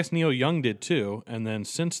 But I guess Neil Young did too. And then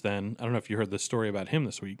since then, I don't know if you heard the story about him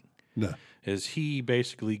this week. No. Is he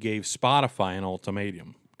basically gave Spotify an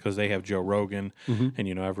ultimatum because they have Joe Rogan,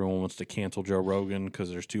 and everyone wants to cancel Joe Rogan because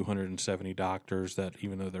there's 270 doctors that,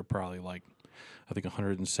 even though they're probably like, I think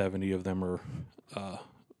 170 of them are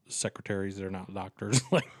secretaries. They're not doctors.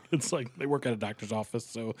 It's like they work at a doctor's office,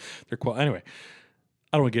 so they're anyway.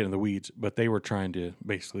 I don't want to get into the weeds, but they were trying to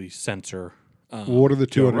basically censor. What are the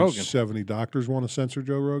Joe 270 doctors want to censor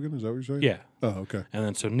Joe Rogan? Is that what you're saying? Yeah. Oh, okay. And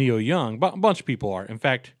then so Neil Young, a bunch of people are. In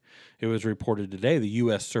fact, it was reported today the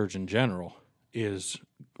U.S. Surgeon General is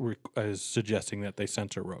suggesting that they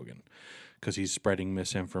censor Rogan because he's spreading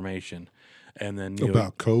misinformation. And then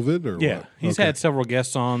About COVID or yeah, what? he's Okay. had several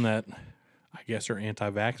guests on that I guess are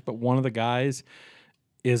anti-vax, but one of the guys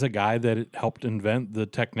is a guy that helped invent the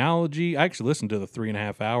technology. I actually listened to the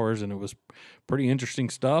 3.5 hours, and it was pretty interesting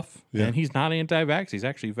stuff. Yeah. And he's not anti-vax; he's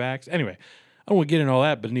actually vax. Anyway, I don't want to get into all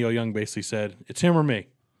that, but Neil Young basically said, "It's him or me.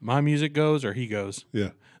 My music goes, or he goes." Yeah.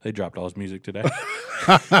 They dropped all his music today.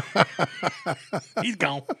 He's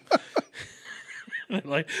gone.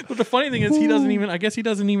 But the funny thing is, he doesn't even. I guess he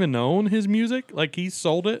doesn't even own his music. Like he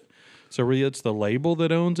sold it, so really it's the label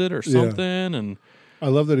that owns it or something. And I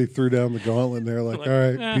love that he threw down the gauntlet there. Like, all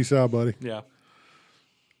right, peace out, buddy. yeah.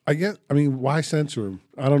 Why censor him?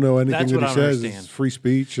 I don't know anything That's that what he I says. understand. It's free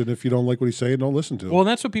speech, and if you don't like what he's saying, don't listen to him. Well, and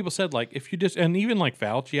that's what people said. Like, if you just, and even like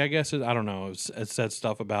Fauci, I guess, I don't know, it said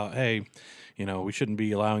stuff about, hey, we shouldn't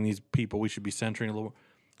be allowing these people, we should be censoring a little.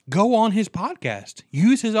 Go on his podcast.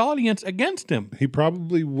 Use his audience against him. He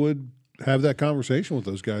probably would have that conversation with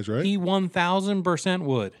those guys, right? He 1,000%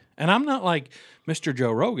 would. And I'm not like Mr.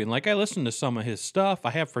 Joe Rogan. Like, I listen to some of his stuff.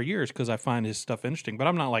 I have for years because I find his stuff interesting. But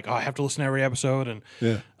I'm not like, I have to listen to every episode. And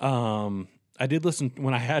yeah. I did listen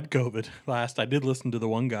when I had COVID last. I did listen to the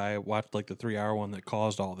one guy. I watched like the 3-hour one that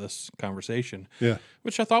caused all this conversation. Yeah.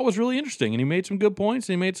 Which I thought was really interesting. And he made some good points.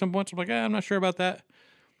 And he made some points. I'm like, I'm not sure about that.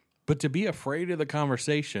 But to be afraid of the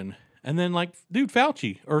conversation, and then like, dude,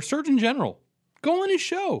 Fauci or Surgeon General, go on his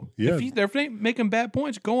show. Yeah. If they're making bad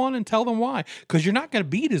points, go on and tell them why. Because you're not going to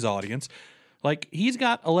beat his audience. Like, he's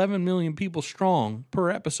got 11 million people strong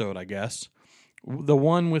per episode, I guess. The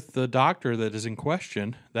one with the doctor that is in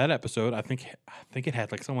question, that episode, I think it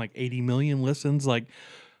had like something like 80 million listens. Like,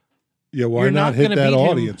 yeah, why you're not not hit gonna that beat him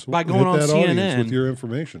audience by Hit going on that audience CNN. with your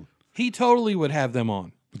information? he totally would have them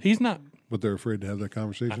on. He's not. But they're afraid to have that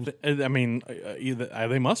conversation.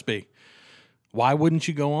 They must be. Why wouldn't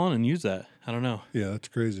you go on and use that? I don't know. Yeah, that's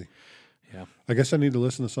crazy. Yeah. I guess I need to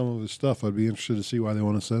listen to some of his stuff. I'd be interested to see why they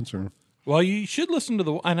want to censor him. Well, you should listen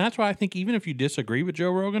to and that's why I think even if you disagree with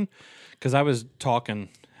Joe Rogan, because I was talking,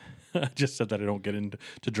 I just said that I don't get into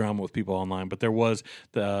drama with people online, but there was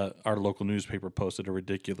our local newspaper posted a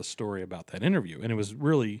ridiculous story about that interview, and it was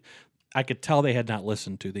really, I could tell they had not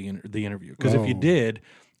listened to the interview, because if you did,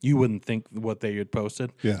 you wouldn't think what they had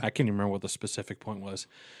posted. Yeah. I can't even remember what the specific point was.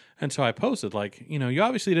 And so I posted, like, you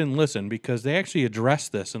obviously didn't listen because they actually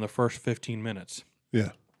addressed this in the first 15 minutes. Yeah.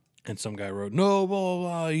 And some guy wrote, no, blah, blah,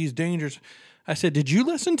 blah, he's dangerous. I said, did you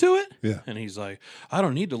listen to it? Yeah. And he's like, I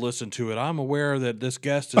don't need to listen to it. I'm aware that this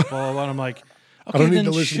guest is blah, blah, blah. And I'm like, okay, I don't need then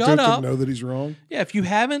to listen shut to it up. to know that he's wrong. Yeah, if you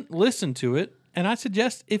haven't listened to it, and I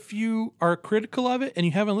suggest if you are critical of it and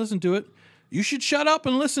you haven't listened to it, you should shut up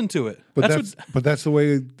and listen to it. But that's the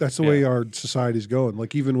way our society's going.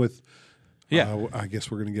 Like, even with I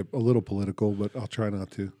guess we're going to get a little political, but I'll try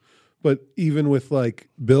not to. But even with like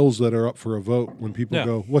bills that are up for a vote, when people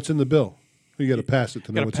go, "What's in the bill?" You got to pass it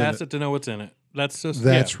to know what's in it. Pass it to know what's in it. That's just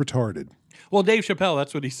retarded. Well, Dave Chappelle,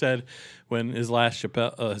 that's what he said when his last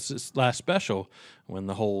special, when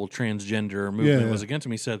the whole transgender movement was against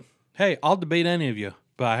him. He said, "Hey, I'll debate any of you,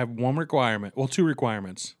 but I have one requirement. Well, two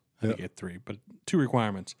requirements. I think he had three, but two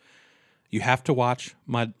requirements. You have to watch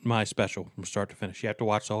my special from start to finish. You have to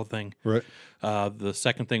watch the whole thing. Right. The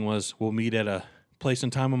second thing was we'll meet at a place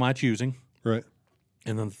and time of my choosing. Right.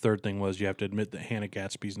 And then the third thing was you have to admit that Hannah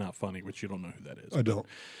Gatsby's not funny, which you don't know who that is. I don't.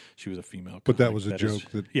 She was a female. But that was a joke.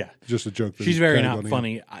 Just a joke. That She's very not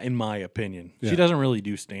funny, in my opinion. Yeah. She doesn't really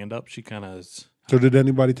do stand-up. She kind of is. So did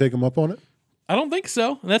anybody take him up on it? I don't think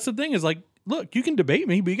so. And that's the thing is, like, look, you can debate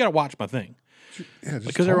me, but you got to watch my thing. Yeah, just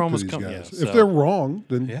because they're almost coming. Yeah, if they're wrong,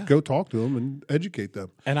 then go talk to them and educate them.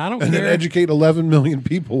 And I don't and care. Then educate 11 million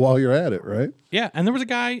people while you're at it, right? Yeah, and there was a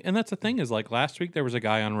guy, and that's the thing is, like, last week there was a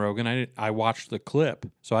guy on Rogan. I watched the clip,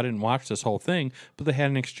 so I didn't watch this whole thing, but they had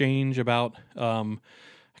an exchange about I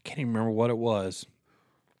can't even remember what it was.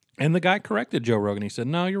 And the guy corrected Joe Rogan. He said,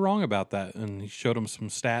 "No, you're wrong about that." And he showed him some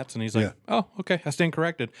stats, and he's like, "Oh, okay, I stand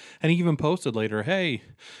corrected." And he even posted later, "Hey,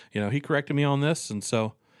 he corrected me on this." And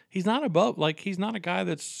so he's not above, he's not a guy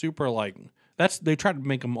that's super they tried to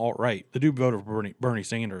make him alt-right. The dude voted for Bernie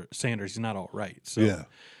Sanders. He's not alt-right. So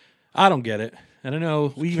I don't get it. And I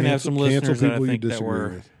know we even have some listeners that I think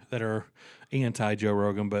that are anti Joe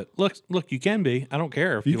Rogan. But look, you can be. I don't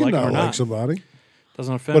care if you like him or not. Like somebody.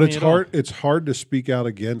 Doesn't offend me. But it's hard. It's hard to speak out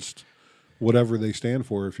against whatever they stand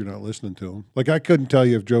for if you're not listening to them. Like I couldn't tell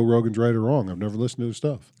you if Joe Rogan's right or wrong. I've never listened to his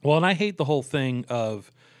stuff. Well, and I hate the whole thing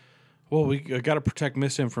of, we got to protect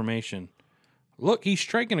misinformation. Look, he's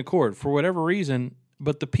striking a chord for whatever reason.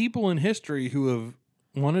 But the people in history who have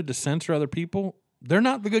wanted to censor other people, they're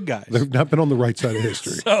not the good guys. They've not been on the right side of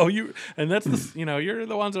history. So that's you're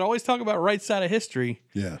the ones that always talk about right side of history.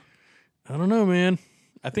 Yeah. I don't know, man.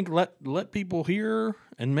 I think let people hear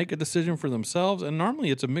and make a decision for themselves. And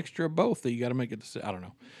normally it's a mixture of both that you got to make a decision. I don't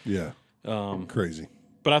know. Yeah. Crazy.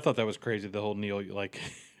 But I thought that was crazy. The whole Neil,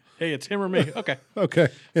 hey, it's him or me. Okay. Okay.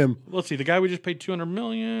 Him. Let's see. The guy we just paid $200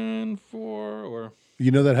 million for, or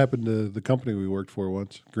that happened to the company we worked for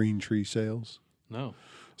once, Green Tree Sales. No.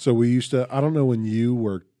 So we used to. I don't know when you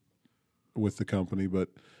worked with the company, but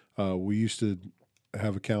we used to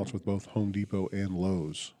have accounts with both Home Depot and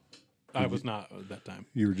Lowe's. I was not at that time.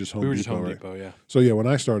 You were just Home Depot. We were just Home right? Depot, yeah. So when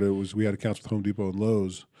I started, we had accounts with Home Depot and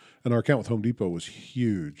Lowe's, and our account with Home Depot was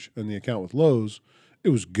huge, and the account with Lowe's, it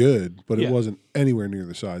was good, but it wasn't anywhere near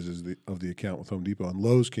the size of the account with Home Depot. And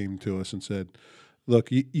Lowe's came to us and said,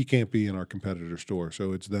 "Look, you can't be in our competitor store,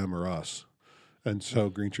 so it's them or us." And so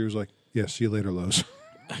Green Tree was like, "Yeah, see you later, Lowe's."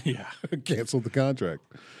 Yeah, canceled the contract.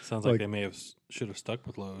 Sounds like they should have stuck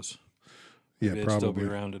with Lowe's. Maybe they'd probably still be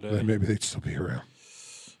around today. Maybe they'd still be around.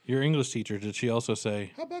 Your English teacher, did she also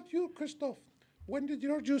say, "How about you, Christoph? When did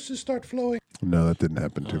your juices start flowing?" No, that didn't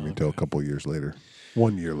happen to me until a couple of years later.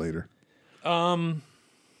 1 year later.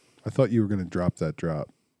 I thought you were going to drop that drop.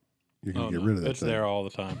 You're going to get rid of that. It's thing. there all the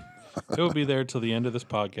time. It will be there till the end of this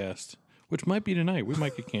podcast, which might be tonight. We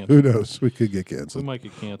might get canceled. Who knows? We could get canceled. We might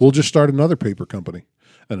get canceled. We'll just start another paper company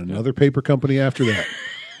and another paper company after that.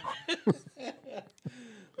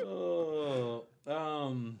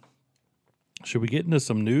 Should we get into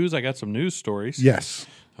some news? I got some news stories. Yes.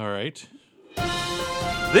 All right.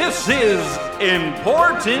 This is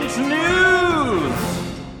important news.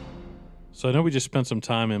 So I know we just spent some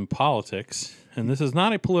time in politics, and this is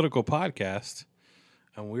not a political podcast,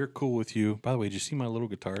 and we're cool with you. By the way, did you see my little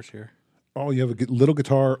guitars here? Oh, you have a little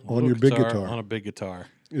guitar on your big guitar. On a big guitar.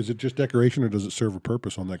 Is it just decoration, or does it serve a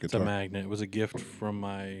purpose on that It's guitar? a magnet. It was a gift from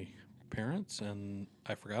my parents, and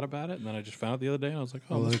I forgot about it, and then I just found it the other day, and I was like,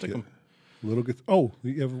 oh, let's stick them. Little guitar. Oh,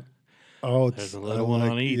 you have. Oh, it's There's a little one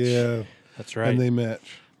on each. Yeah, that's right. And they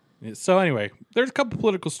match. So anyway, there's a couple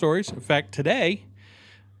political stories. In fact, today,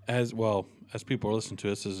 as people are listening to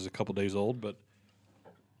this is a couple days old, but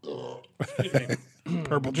excuse me,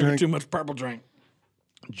 Purple drink. Too much purple drink.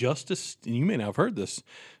 Justice, and you may not have heard this,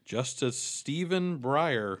 Justice Stephen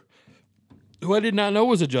Breyer, who I did not know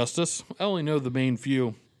was a justice. I only know the main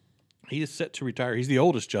few. He is set to retire. He's the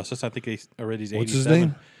oldest justice. I think he's 87. What's his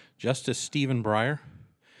name? Justice Stephen Breyer.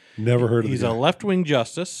 Never heard of him. He's a left-wing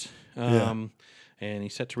justice, and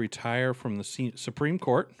he's set to retire from the Supreme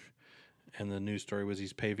Court. And the news story was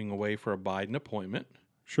he's paving a way for a Biden appointment.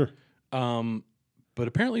 Sure. But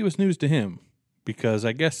apparently it was news to him because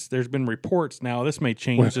I guess there's been reports now. This may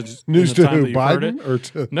change. News to who? Biden or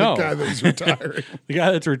to no. the guy that's retiring? The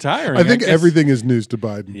guy that's retiring. I think everything is news to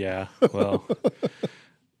Biden. Yeah. Well,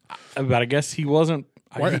 but I guess he wasn't.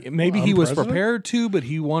 Maybe I'm he was president? prepared to, but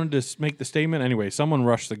he wanted to make the statement anyway. Someone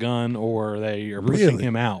rushed the gun, or they are pushing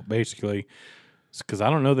him out, basically. Because I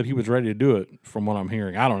don't know that he was ready to do it, from what I'm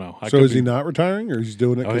hearing. I don't know. So is he not retiring, or he's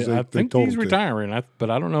doing it because I think told he's him retiring.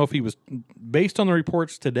 But I don't know if he was, based on the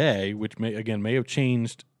reports today, which may have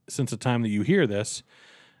changed since the time that you hear this.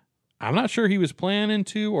 I'm not sure he was planning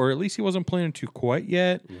to, or at least he wasn't planning to quite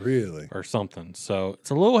yet. Really? Or something. So it's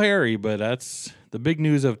a little hairy, but that's the big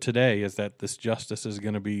news of today is that this justice is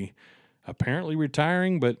going to be apparently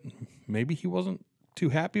retiring, but maybe he wasn't too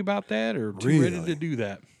happy about that or too ready to do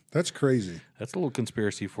that. That's crazy. That's a little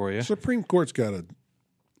conspiracy for you. Supreme Court's got a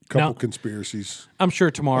couple conspiracies. I'm sure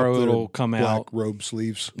tomorrow it'll come black out. Robe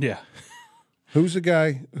sleeves. Yeah. Who's the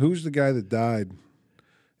guy that died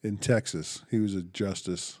in Texas? He was a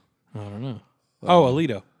justice. I don't know.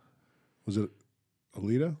 Alito. Was it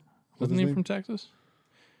Alito? Wasn't he from Texas?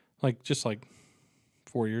 Just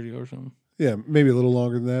 4 years ago or something? Yeah, maybe a little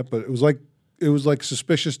longer than that, but it was like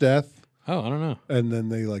suspicious death. Oh, I don't know. And then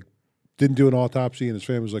they didn't do an autopsy, and his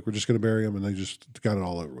family was like, "We're just going to bury him," and they just got it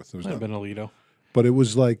all over with. It was Might have been Alito. But it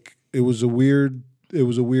was a weird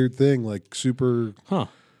thing, like super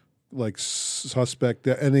like suspect,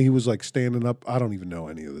 and he was like standing up. I don't even know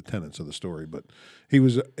any of the tenets of the story, but he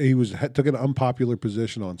took an unpopular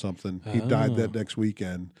position on something. He died that next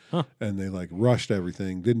weekend, and they like rushed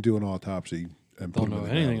everything, didn't do an autopsy, and Don't know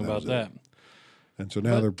anything about that. And so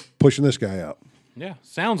now they're pushing this guy out. Yeah,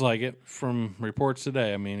 sounds like it from reports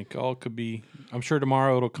today. I mean, it all could be. I'm sure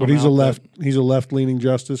tomorrow it'll come. But he's out he's a left-leaning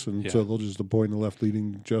justice, and so they'll just appoint a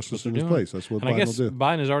left-leaning justice in his place. That's what and Biden I guess will do.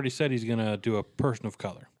 Biden has already said he's going to do a person of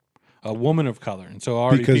color, a woman of color, and so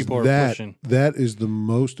already Because people are pushing. that is the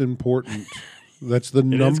most important. That's the is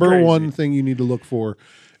number crazy. one thing you need to look for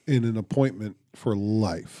in an appointment for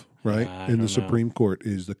life. Right I in the don't know. Supreme Court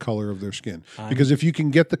is the color of their skin. Because if you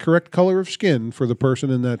can get the correct color of skin for the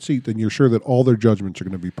person in that seat, then you're sure that all their judgments are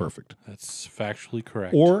going to be perfect. That's factually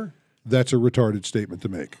correct. Or that's a retarded statement to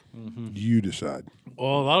make. Mm-hmm. You decide.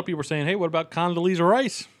 Well, a lot of people are saying, "Hey, what about Condoleezza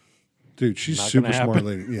Rice?" Dude, she's a Not super gonna smart happen.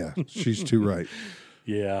 lady. Yeah, she's too right.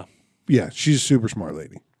 Yeah. Yeah, she's a super smart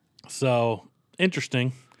lady. So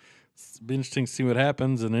interesting. It'll be interesting to see what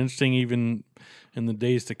happens, and interesting even in the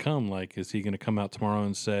days to come. Like, is he going to come out tomorrow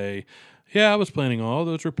and say, "Yeah, I was planning on all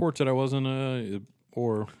those reports that I wasn't,"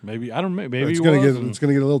 or maybe I don't know. Maybe It's he gonna was, get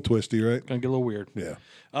a little twisty, right? Gonna get a little weird.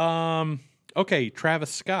 Yeah. Okay, Travis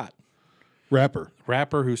Scott, Rapper.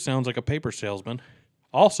 who sounds like a paper salesman,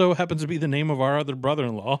 also happens to be the name of our other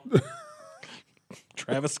brother-in-law,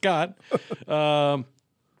 Travis Scott.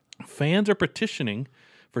 Fans are petitioning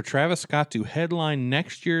for Travis Scott to headline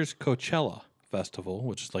next year's Coachella Festival,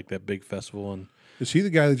 which is like that big festival. And Is he the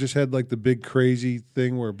guy that just had like the big crazy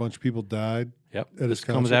thing where a bunch of people died? yep, At this his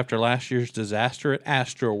comes concert? after last year's disaster at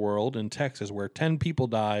Astro World in Texas, where 10 people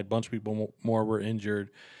died, a bunch of people more were injured.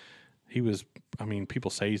 He was, I mean,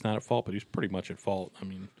 people say he's not at fault, but he's pretty much at fault. I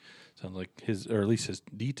mean, sounds like or at least his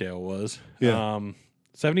detail was. Yeah.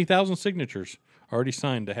 70,000 signatures already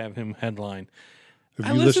signed to have him headline.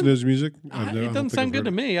 Have you listened to his music? It doesn't sound good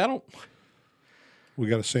to me. I don't. We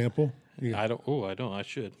got a sample. I don't. Oh, I don't. I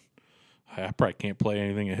should. I probably can't play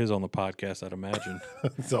anything of his on the podcast, I'd imagine.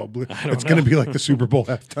 It's all blue. It's going to be like the Super Bowl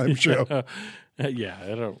halftime show. Yeah,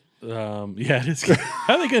 I don't. Yeah, it is.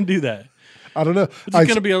 How are they going to do that? I don't know. It's going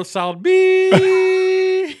to be a solid beep.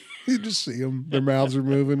 You just see them; their mouths are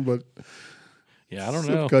moving, but Yeah, I don't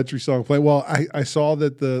some know. country song playing. Well, I saw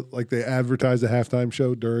that they advertised a halftime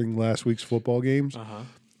show during last week's football games,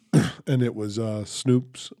 and it was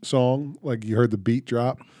Snoop's song. Like you heard the beat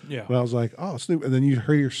drop, Yeah. and I was like, "Oh, Snoop!" And then you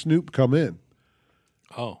hear your Snoop come in,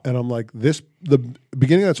 Oh, and I'm like, "The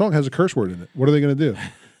beginning of that song has a curse word in it. What are they going to do?"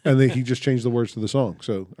 And he just changed the words to the song.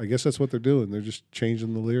 So I guess that's what they're doing. They're just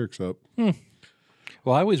changing the lyrics up.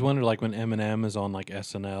 well, I always wonder, like when Eminem is on like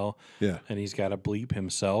SNL, Yeah. and he's got to bleep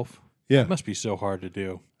himself. Yeah, It must be so hard to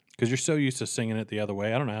do because you're so used to singing it the other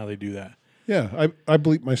way. I don't know how they do that. yeah. I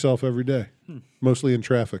bleep myself every day, mostly in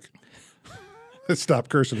traffic. Stop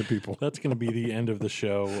cursing at people. That's going to be the end of the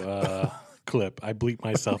show clip. I bleep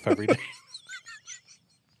myself every day.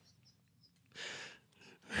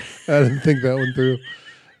 I didn't think that one through.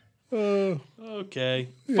 Okay.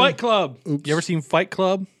 Fight Club. Oops. You ever seen Fight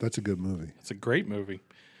Club? That's a good movie. It's a great movie.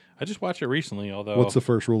 I just watched it recently, although What's the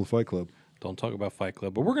first rule of Fight Club? don't talk about Fight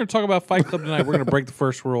Club. But we're going to talk about Fight Club tonight. We're going to break the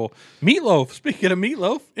first rule. Meatloaf. Speaking of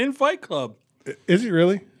Meatloaf, in Fight Club. Is he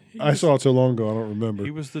really? I saw it so long ago, I don't remember. He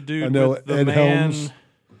was the I dude know with the Ed man Helms.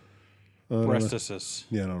 I don't know. breastises.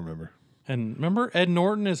 Yeah, I don't remember. And remember Ed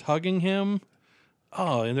Norton is hugging him?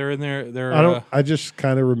 Oh, and they're in there. They're, I don't. I just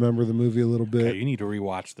kind of remember the movie a little bit. okay, you need to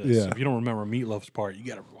rewatch this. Yeah. If you don't remember Meatloaf's part, you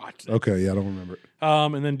got to watch this. Okay, yeah, I don't remember it.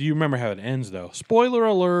 And then do you remember how it ends, though? Spoiler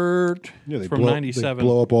alert. Yeah, they from blow, 97. They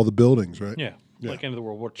blow up all the buildings, right? Yeah, like end of the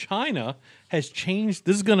world. Well, China has changed.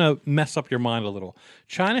 This is going to mess up your mind a little.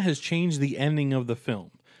 China has changed the ending of the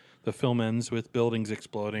film. The film ends with buildings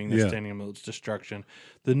exploding. They're Yeah. standing amidst destruction.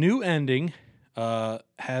 The new ending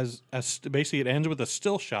has basically it ends with a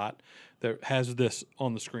still shot that has this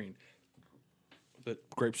on the screen. That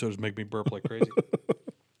grape sodas make me burp like crazy.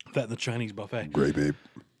 That in the Chinese buffet. Great, babe.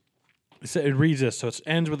 It reads this. So it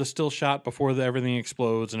ends with a still shot before everything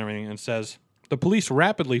explodes and everything, and says, the police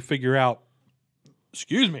rapidly figure out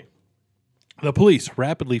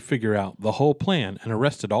the whole plan and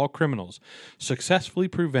arrested all criminals, successfully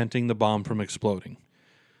preventing the bomb from exploding.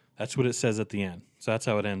 That's what it says at the end. So that's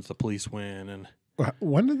how it ends. The police win and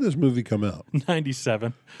When did this movie come out?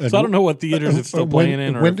 97. And So I don't know what theaters it's still playing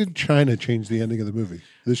in. Or When did China change the ending of the movie?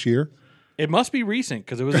 This year? It must be recent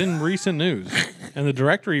because it was in recent news, and the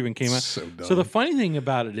director even came out. So dumb. So the funny thing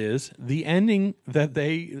about it is the ending that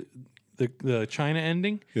the the China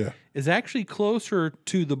ending, Yeah. is actually closer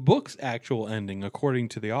to the book's actual ending, according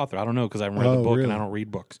to the author. I don't know because I haven't read the book and I don't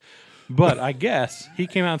read books. But I guess he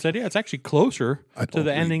came out and said, yeah, it's actually closer to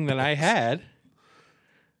the ending that I had,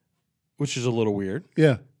 which is a little weird.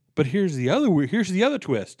 Yeah. But here's the other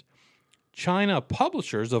twist. China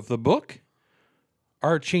publishers of the book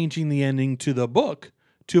are changing the ending to the book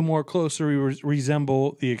to more closely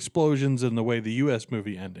resemble the explosions in the way the U.S.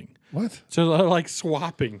 movie ending. What? So they're like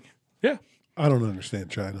swapping. Yeah. I don't understand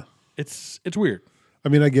China. It's weird. I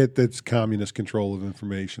mean, I get that's communist control of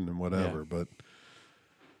information and whatever, but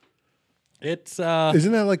it's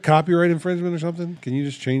isn't that like copyright infringement or something? Can you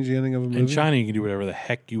just change the ending of a movie? in China you can do whatever the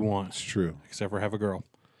heck you want. It's true. Except for have a girl.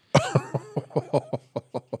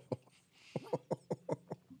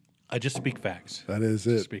 I just speak facts. That is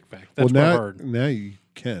it. Speak facts. That's well, what I now, heard. now you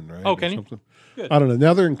can, right? Oh, Or can you? something. Good. I don't know.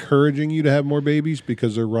 Now they're encouraging you to have more babies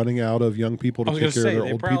because they're running out of young people to I was take going care to of say their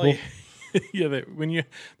they old probably. people. Yeah,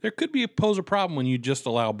 there could pose a problem when you just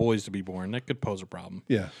allow boys to be born. That could pose a problem.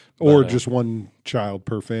 Yeah. Or But, just one child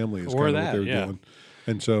per family is or kind of that, what they're yeah. doing.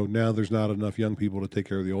 And so now there's not enough young people to take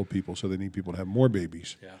care of the old people, so they need people to have more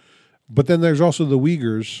babies. Yeah. But then there's also the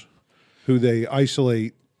Uyghurs who they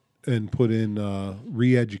isolate and put in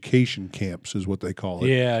re-education camps is what they call it.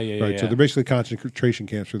 Yeah. Right. So they're basically concentration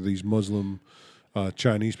camps for these Muslim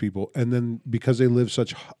Chinese people. And then because they live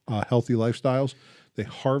such healthy lifestyles, they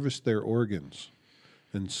harvest their organs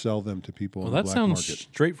and sell them to people Well, on the that black sounds market.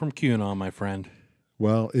 straight from QAnon, my friend.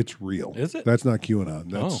 Well, it's real. Is it? That's not QAnon.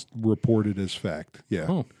 That's reported as fact. Yeah.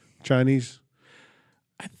 Oh. Chinese.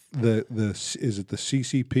 Is it the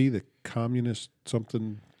CCP, the communist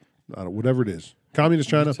something? I don't, whatever it is. Communist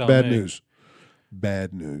China. tell Bad me. news.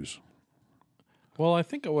 Bad news. Well, I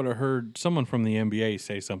think I would have heard someone from the NBA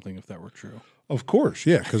say something if that were true. Of course,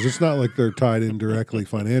 yeah, because it's not like they're tied in directly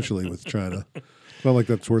financially with China. It's not like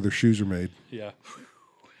that's where their shoes are made. Yeah.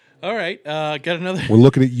 All right. Got another. We're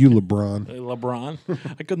looking at you, LeBron. LeBron.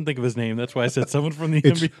 I couldn't think of his name. That's why I said someone from the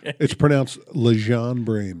It's NBA. it's pronounced Lejean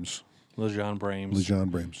Brames. LeJean Brames.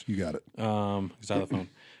 Lejean Brames. You got it. Xylophone.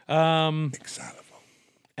 Xylophone.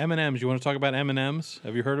 M&M's. You want to talk about M&M's?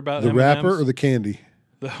 Have you heard about The M&M's? wrapper or the candy?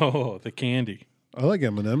 The candy. I like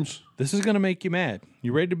M&M's. This is going to make you mad.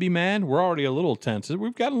 You ready to be mad? We're already a little tense.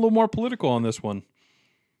 We've gotten a little more political on this one.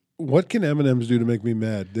 What can M&M's do to make me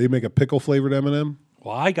mad? They make a pickle flavored M&M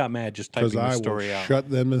Well, I got mad just typing because the I will story out. shut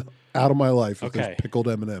them out of my life if Okay. there's pickled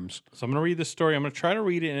M&M's. So I'm going to read this story. I'm going to try to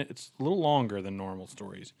read it. It's a little longer than normal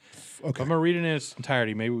stories. Okay. I'm going to read it in its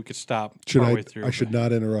entirety. Maybe we could stop Should partway I? through. I should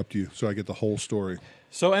not interrupt you, so I get the whole story.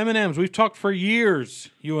 So M&M's, we've talked for years,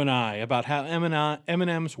 you and I, about how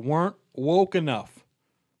M&M's weren't woke enough,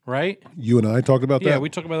 right? You and I talked about Yeah, that. we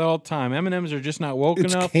talk about that all the time. M&M's are just not woke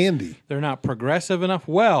It's enough. candy. They're not progressive enough.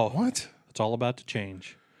 Well, What? it's all about to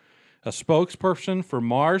change. A spokesperson for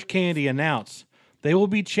Mars Candy announced they will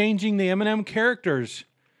be changing the M&M characters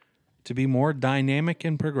to be more dynamic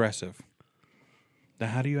and progressive. Now,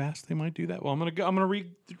 how do you ask they might do that? Well, I'm gonna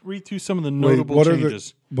read through some of the notable what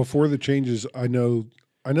changes. Before the changes, I know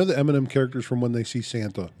the M&M characters from when they see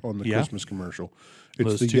Santa on the Yeah. Christmas commercial. It's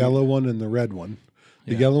Those the two. yellow one and the red one.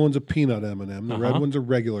 The Yeah. yellow one's a peanut M&M. The red Uh-huh. one's a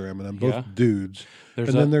regular M&M. Both Yeah. dudes.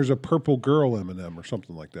 Then there's a purple girl M&M or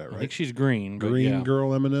something like that, I think right? she's green. But Green yeah.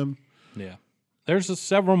 girl M&M. Yeah. There's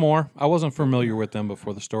several more. I wasn't familiar with them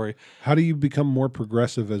before the story. How do you become more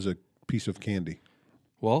progressive as a piece of candy?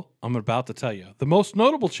 Well, I'm about to tell you. The most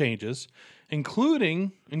notable changes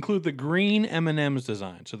include the green M&M's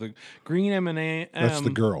design. So the green M&M. That's the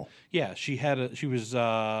girl. Yeah, she had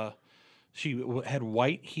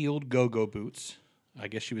white heeled go-go boots. I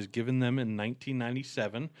guess she was given them in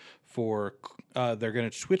 1997 for they're going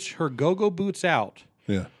to switch her go-go boots out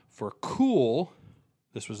Yeah. for cool,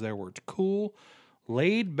 this was their words, cool,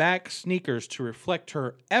 laid-back sneakers to reflect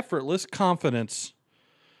her effortless confidence.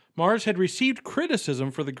 Mars had received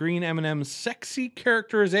criticism for the green M&M's sexy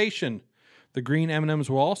characterization. The green M&M's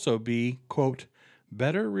will also be, quote,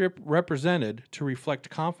 better represented to reflect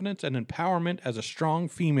confidence and empowerment as a strong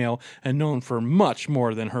female and known for much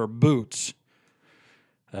more than her boots.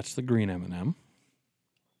 That's the green M&M.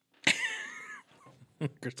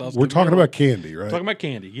 We're talking about candy, right? Talking about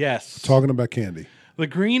candy, yes. Talking about candy. The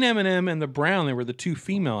green M&M and the brown, they were the two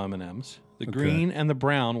female M&Ms. The green and the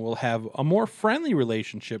brown will have a more friendly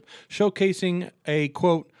relationship, showcasing a,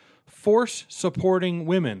 quote, force supporting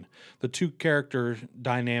women. The two characters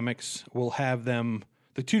dynamic will have them,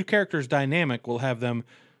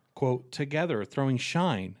 quote, together, throwing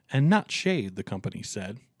shine and not shade, the company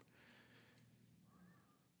said.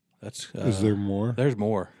 That's Is there more? There's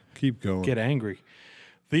more. Keep going. Get angry.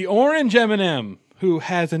 The orange M&M. who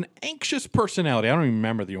has an anxious personality, I don't even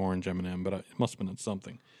remember the orange M&M, but it must have been in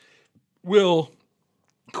something, will,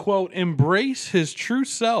 quote, embrace his true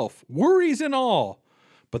self, worries and all.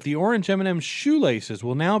 But the orange M&M shoelaces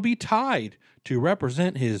will now be tied to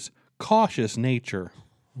represent his cautious nature.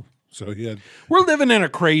 So he had. We're living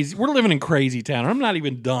in crazy town. I'm not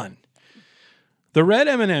even done. The red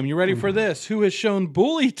M&M, you ready for this? Who has shown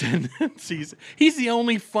bully tendencies? He's the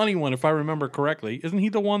only funny one, if I remember correctly. Isn't he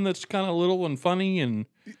the one that's kind of little and funny? And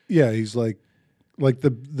Yeah, he's like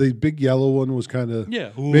the big yellow one was kind of.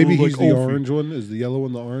 Yeah. Maybe Ooh, he's like the Ophi. orange one. Is the yellow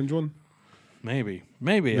one the orange one? maybe.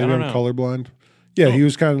 Maybe I don't I'm know. colorblind. Yeah, Oh. he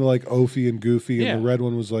was kind of like Ophi and Goofy, and Yeah. the red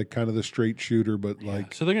one was like kind of the straight shooter, but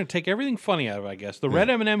like. So they're going to take everything funny out of it, I guess. The red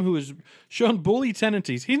M&M who has shown bully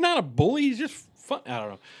tendencies. He's not a bully. He's just fun. I don't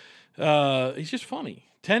know. He's just funny.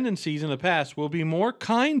 Tendencies in the past will be more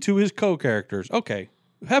kind to his co-characters. Okay.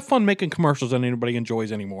 Have fun making commercials that anybody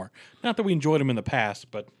enjoys anymore. Not that we enjoyed them in the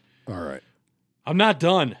past, but All right. I'm not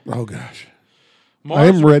done. Oh gosh. Mars, I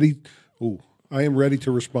am ready. Ooh, I am ready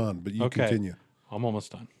to respond, but you Okay. continue. I'm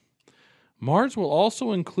almost done. Mars will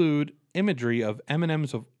also include imagery of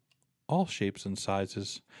M&Ms of all shapes and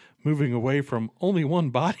sizes, moving away from only one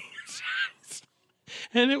body size.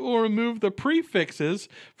 And it will remove the prefixes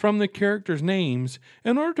from the characters' names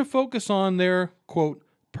in order to focus on their, quote,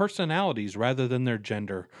 personalities rather than their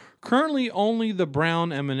gender. Currently, only the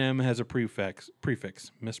brown M&M has a prefix,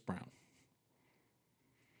 Miss Brown.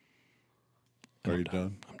 Are you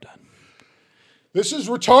done? I'm done. This is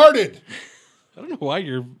retarded. I don't know why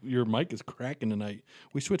your mic is cracking tonight.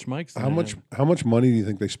 We switched mics. How much money do you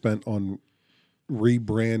think they spent on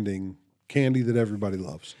rebranding candy that everybody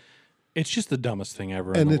loves? It's just the dumbest thing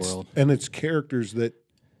ever And in the it's world. and it's characters that.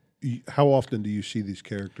 How often do you see these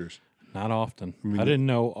characters? Not often. I didn't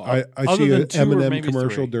know. I other see than an two or M&M maybe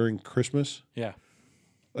commercial three. during Christmas. Yeah.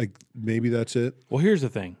 Like maybe that's it. Well, here's the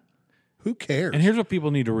thing. Who cares? And here's what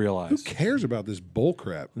people need to Who realize. cares about this bull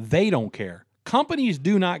crap? They don't care. Companies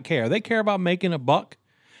do not care. They care about making a buck.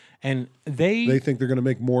 And They think they're going to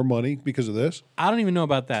make more money because of this. I don't even know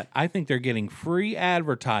about that. I think they're getting free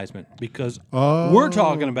advertisement because we're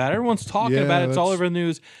talking about it. Everyone's talking Yeah, about it. It's all that's- over the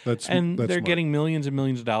news. that's And they're smart. getting millions and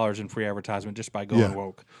millions of dollars in free advertisement just by going Yeah.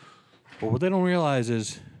 woke. But what they don't realize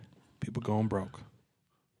is people going broke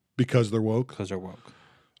Because they're woke. because they're woke.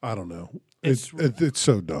 I don't know. It's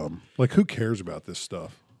so dumb. Like who cares about this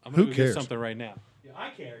stuff? I'm Who going to cares? get something right now. Yeah,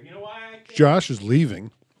 I care. You know why I care? Josh is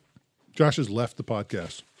leaving. Josh has left the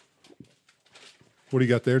podcast. What do you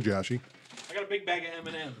got there, Joshy? I got a big bag of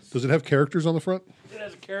M&Ms. Does it have characters on the front? It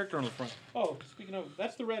has a character on the front. Oh, speaking of,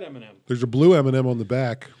 that's the red M&M. There's a blue M&M on the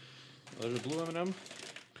back. Oh, there's a blue M&M?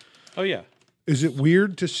 Oh, yeah. Is it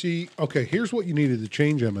weird to see? Okay, here's what you needed to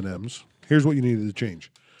change M&Ms. Here's what you needed to change.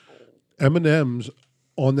 M&Ms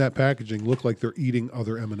on that packaging look like they're eating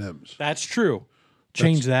other M&Ms. That's true.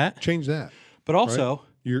 Change that. Change that. But also,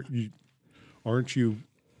 You aren't you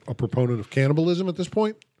a proponent of cannibalism at this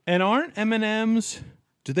point? and aren't M&Ms,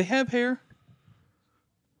 do they have hair?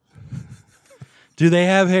 Do they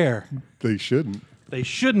have hair? They shouldn't. They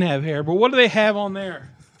shouldn't have hair, but what do they have on there?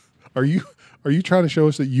 Are you trying to show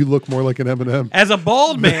us that you look more like an M&M? As a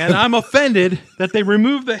bald man, I'm offended that they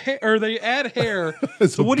remove the hair or they add hair.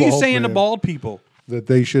 As So a what are you bald saying to man. bald people? That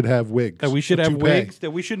they should have wigs. That we should a have toupee. wigs?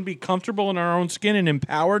 That we shouldn't be comfortable in our own skin and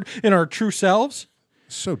empowered in our true selves?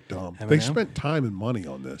 So dumb. M&M? They spent time and money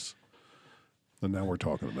on this. And now we're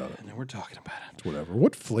talking about it. And then we're talking about it. It's whatever.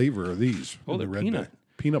 What flavor are these? Oh, in the they're red peanut. bag?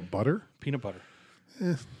 Peanut butter? Peanut butter.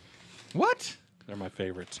 What? They're my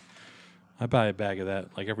favorites. I buy a bag of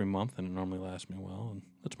that like every month, and it normally lasts me well. And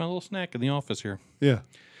that's my little snack in the office here. Yeah.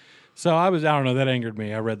 So I don't know, that angered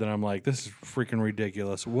me. I read that, I'm like, this is freaking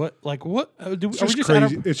ridiculous. What? Like, what? Are we It's just just crazy.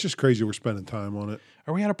 out of, It's just crazy we're spending time on it.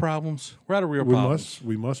 are we out of problems? We're out of real We problems.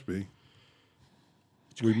 must be.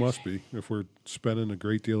 We must be if we're spending a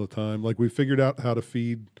great deal of time. Like we figured out how to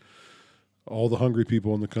feed all the hungry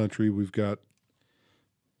people in the country. We've got,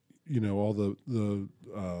 all the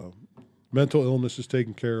mental illness is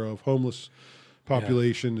taken care of. Homeless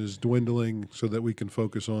population is dwindling, so that we can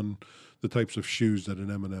focus on the types of shoes that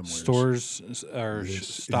an M&M wears. Stores are This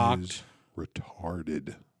stocked. is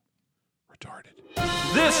retarded.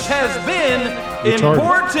 This has been Retarded.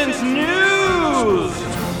 Important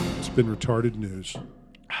News. It's been retarded news.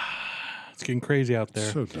 It's getting crazy out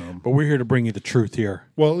there. So dumb. But we're here to bring you the truth here.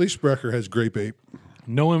 Well, at least Sprecher has Grape Ape.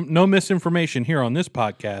 No misinformation here on this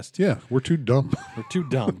podcast. Yeah, we're too dumb We're too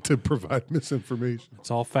dumb. to provide misinformation. It's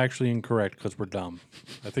all factually incorrect because we're dumb.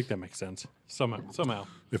 I think that makes sense. Somehow.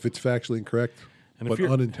 If it's factually incorrect, And if but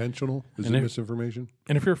you're- unintentional, is and it if- misinformation?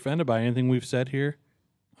 And if you're offended by anything we've said here,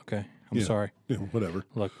 okay, I'm Yeah. sorry. Yeah, whatever.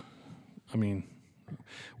 Look, I mean,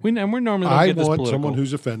 we're normally don't I get this want political. someone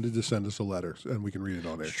who's offended to send us a letter, and we can read it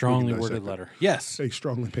on air. strongly We can worded dissect it. letter. Yes, A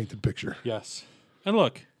strongly painted picture. yes. And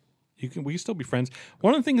look, we can still be friends.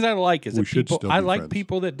 One of the things I like is We that should people. still I be like friends.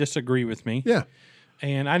 people that disagree with me. Yeah.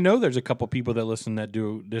 And I know there's a couple people that listen that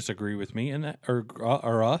do disagree with me, and that,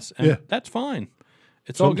 or us, and Yeah. that's fine.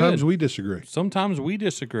 It's all Sometimes good. we disagree. Sometimes we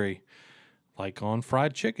disagree, like on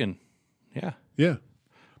fried chicken. Yeah, Yeah.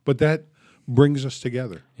 But that brings us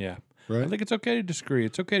together. yeah. Right. I think it's okay to disagree.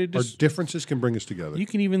 It's okay to Our differences can bring us together. You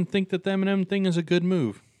can even think that the M&M thing is a good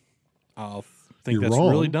move. I'll think You're that's wrong.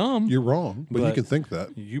 really dumb. You're wrong, but you But- can think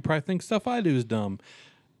that. You probably think stuff I do is dumb.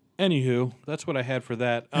 Anywho, that's what I had for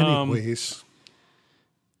that. Anyways,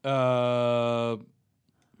 We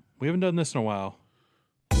haven't done this in a while.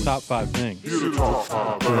 Top 5 things.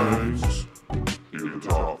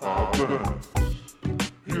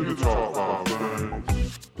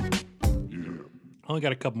 I only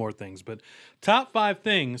got a couple more things, but top 5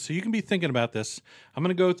 things. So you can be thinking about this. I'm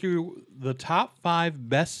going to go through the top 5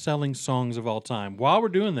 best-selling songs of all time. While we're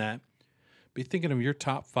doing that, be thinking of your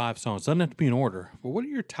top 5 songs. Doesn't have to be in order, but what are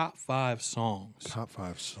your top 5 songs? top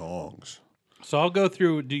 5 songs. So I'll go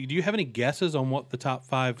through. Do you have any guesses on what the top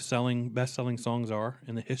 5 best-selling songs are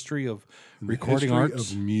in the history of recording History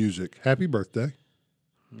arts? of music. Happy birthday.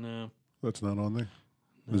 No, That's not on there.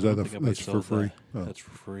 Is I that don't a, think that's anybody for sells free? that. Oh. That's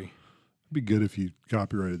for free. It'd be good if you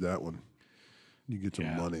copyrighted that one. You get some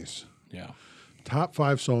Yeah. monies. Yeah. Top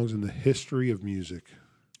 5 songs in the history of music.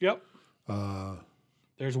 Yep.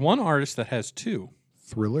 There's one artist that has 2.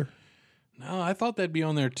 Thriller. No, I thought that'd be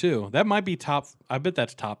on there too. That might be top. I bet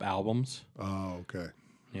that's top albums. Oh, okay.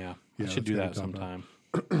 Yeah, Yeah, I should that's do gotta that be top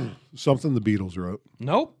sometime. Something the Beatles wrote.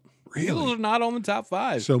 Nope. Really? Beatles are not on the top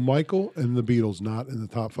 5. So Michael and the Beatles not in the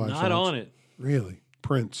top 5 songs. Not on it. Really?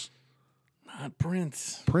 Prince. Not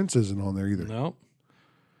Prince. Prince isn't on there either. Nope.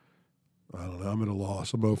 I don't know. I'm at a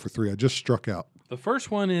loss. I'm 0 for 3. I just struck out. The first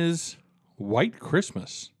one is White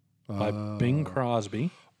Christmas by Bing Crosby.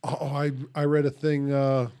 Oh, I read a thing.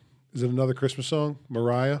 Is it another Christmas song?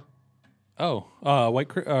 Mariah. Oh,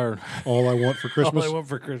 or All I Want for Christmas. All I Want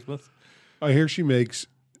for Christmas. I hear she makes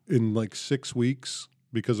in like 6 weeks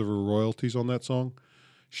because of her royalties on that song.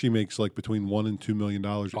 She makes like between $1 and $2 million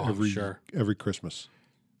every Christmas.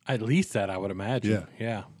 At least that, I would imagine.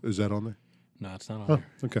 Yeah. Yeah. Is that on there? No, it's not on Oh, there.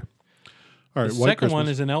 okay. All right. The White second Christmas. one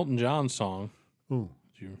is an Elton John song. Ooh,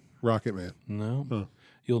 You- Rocket Man. No. Huh.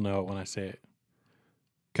 You'll know it when I say it.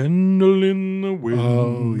 Candle in the wind.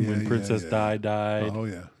 Oh, yeah, When yeah, Princess yeah. died. Oh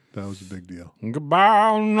yeah, that was a big deal.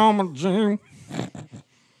 Goodbye, Norma Jean.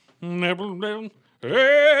 Never lived.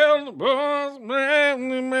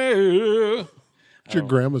 It's your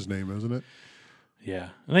grandma's name, isn't it? Yeah.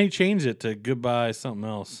 And then he changed it to Goodbye something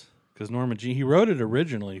else. Because Norma Jean, he wrote it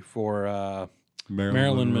originally for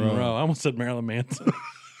Marilyn Monroe. I almost said Marilyn Manson.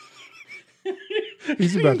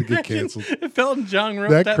 He's about to get canceled. If Elton John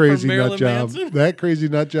wrote That that crazy for Marilyn nut job. Manson. That crazy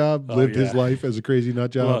nut job lived his yeah. life as a crazy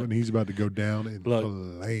nut job, Look. and he's about to go down in Look,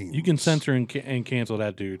 flames. You can censor and cancel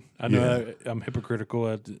that dude. I know I'm hypocritical.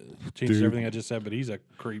 I changed Dude. everything I just said, but he's a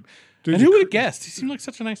creep. Dude's and a who would have guessed? He seemed like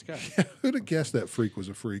such a nice guy. Who'd have guessed that freak was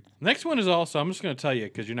a freak? Next one is also, I'm just going to tell you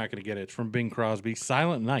because you're not going to get it. It's from Bing Crosby,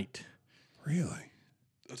 Silent Night. Really?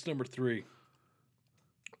 That's number 3.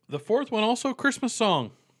 The fourth one, also a Christmas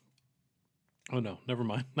song. Oh, no, never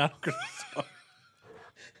mind. Not a Christmas song.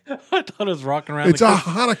 I thought it was Rocking Around It's the a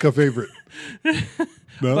Hanukkah favorite. I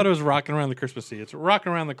No? thought it was Rocking Around the Christmas Tree. It's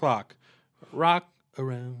Rocking Around the Clock. Rock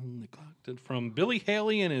Around the Clock. From Billy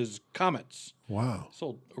Haley and his Comets. Wow.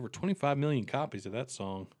 Sold over 25 million copies of that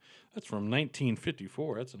song. That's from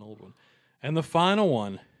 1954. That's an old one. And the final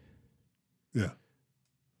one. Yeah.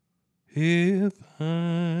 If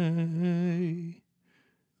I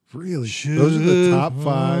Really? should Those are the top 5.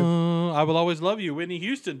 I Will Always Love You, Whitney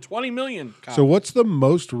Houston, 20 million copies. So what's the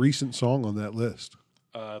most recent song on that list?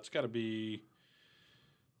 It's got to be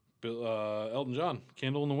Elton John,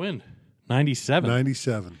 Candle in the Wind, 97.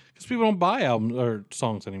 97. Because people don't buy albums or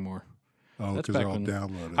songs anymore. Oh, That's because they're back all when-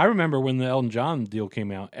 downloaded. I remember when the Elton John deal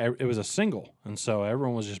came out, it was a single. And so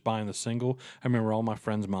everyone was just buying the single. I remember all my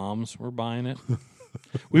friends' moms were buying it.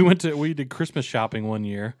 We did Christmas shopping one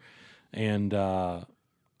year. And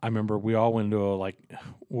I remember we all went into what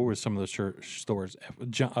were some of the stores?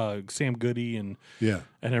 Sam Goody and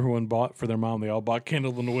everyone bought for their mom. They all bought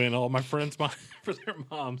Candle in the Wind. All my friends bought for their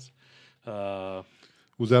moms.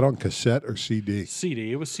 Was that on cassette or CD?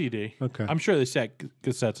 CD. It was CD. Okay. I'm sure they set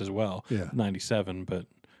cassettes as well. Yeah. 97, but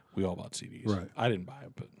we all bought CDs. Right. I didn't buy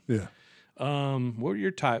it, but Yeah. what were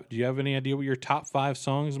your top? Do you have any idea what your top 5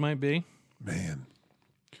 songs might be? Man.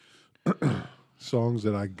 Songs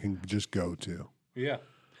that I can just go to. Yeah.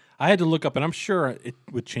 I had to look up, and I'm sure it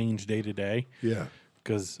would change day to day. Yeah.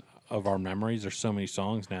 Because of our memories. There's so many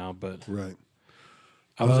songs now, but Right.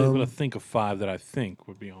 I was able to think of 5 that I think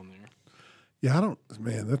would be on there. Yeah,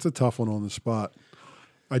 man, that's a tough one on the spot.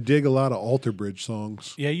 I dig a lot of Alter Bridge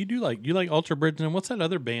songs. Yeah, you like Ultra Bridge, and what's that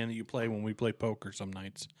other band that you play when we play poker some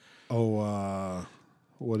nights? Oh,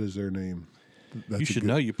 what is their name? You should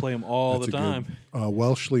know. You play them all the time.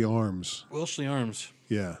 Welshly Arms. Welshly Arms.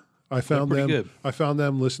 Yeah, I found pretty them. good. I found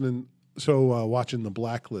them listening. So watching the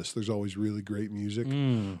Blacklist, there's always really great music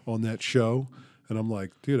on that show, and I'm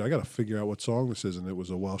like, dude, I got to figure out what song this is, and it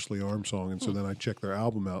was a Welshly Arms song, and so then I checked their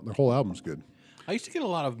album out, and their whole album's good. I used to get a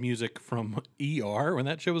lot of music from ER when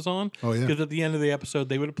that show was on. Oh, yeah. Because at the end of the episode,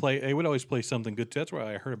 they would always play something good too. That's where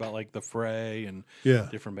I heard about like the Fray and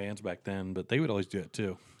different bands back then. But they would always do it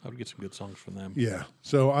too. I would get some good songs from them. Yeah.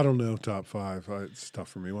 So I don't know top 5. It's tough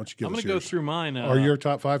for me. Why don't you give I'm us going to go yours? through mine. Are your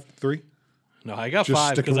top 5 3? No, I got Just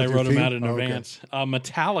 5 sticking because I with your wrote them theme? out in Okay. advance.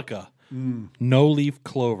 Metallica, No Leaf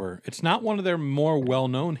Clover. It's not one of their more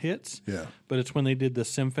well-known hits. Yeah. But it's when they did the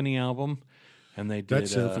Symphony album, and they did That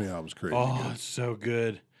Symphony album's crazy. Oh, good. it's so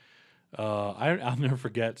good. I'll never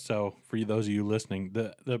forget. So for those of you listening,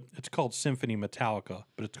 it's called Symphony Metallica,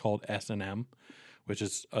 but it's called S&M, which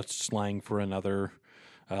is a slang for another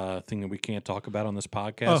thing that we can't talk about on this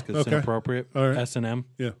podcast because it's inappropriate. All right. S&M.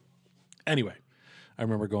 Yeah. Anyway, I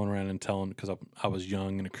remember going around and telling, because I was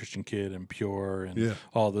young and a Christian kid and pure and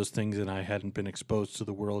all those things, and I hadn't been exposed to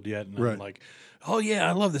the world yet. And I'm like, oh yeah,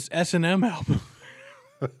 I love this S&M album.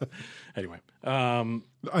 Anyway,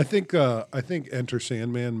 I think Enter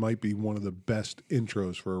Sandman might be one of the best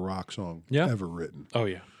intros for a rock song ever written. Oh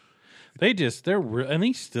yeah, and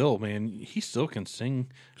he still can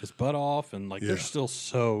sing his butt off, and they're still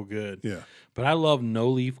so good. Yeah. But I love No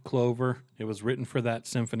Leaf Clover. It was written for that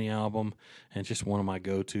symphony album, and it's just one of my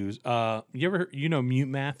go-tos. You know Mute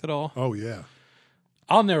Math at all? Oh yeah.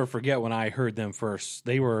 I'll never forget when I heard them first.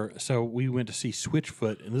 We went to see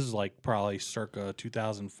Switchfoot, and this is like probably circa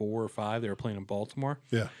 2004 or 5. They were playing in Baltimore.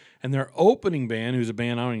 Yeah. And their opening band, who's a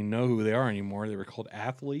band I don't even know who they are anymore, they were called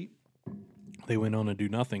Athlete. They went on to do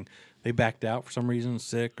nothing. They backed out for some reason,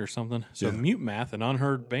 sick or something. So Mute Math, an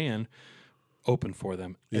unheard band, opened for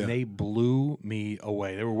them, and they blew me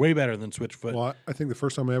away. They were way better than Switchfoot. Well, I think the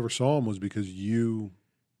first time I ever saw them was because you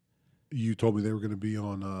told me they were going to be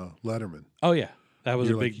on Letterman. Oh, yeah. That was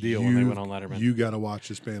You're a big like, deal when they went on Letterman. You got to watch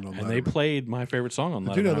this band on Letterman. And they played my favorite song on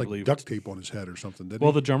The Letterman, dude had I believe. duct tape on his head or something, didn't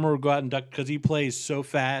Well, he? the drummer would go out and duct because he plays so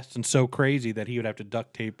fast and so crazy that he would have to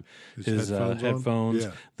duct tape his headphones.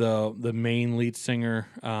 Yeah. The main lead singer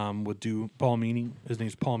would do Paul Meany. His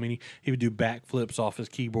name's Paul Meany. He would do backflips off his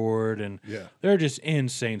keyboard, and they're just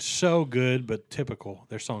insane. So good, but typical.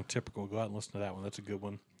 Their song "Typical." Go out and listen to that one. That's a good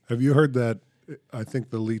one. Have you heard that? I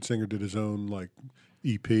think the lead singer did his own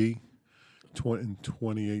EP. In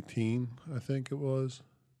 2018, I think it was.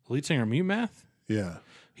 Lead singer Mute Math? Yeah.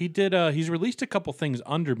 He did. He's released a couple things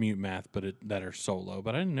under Mute Math, that are solo.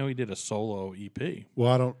 But I didn't know he did a solo EP.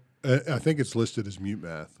 Well, I think it's listed as Mute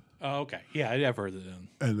Math. Oh, okay. Yeah, I've heard it.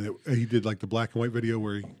 And he did the black and white video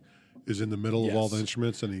where he is in the middle of all the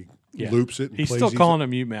instruments and he loops it. And he's plays still calling it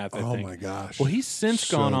Mute Math. I think. Oh my gosh! Well, he's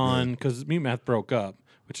since gone on because Mute Math broke up,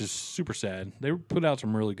 which is super sad. They put out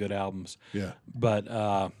some really good albums. Yeah.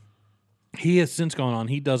 But he has since gone on.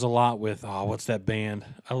 He does a lot with what's that band?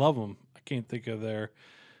 I love them. I can't think of their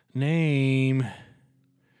name.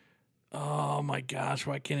 Oh my gosh,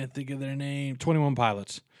 why can't I think of their name? 21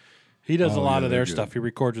 Pilots. He does a lot of their stuff. He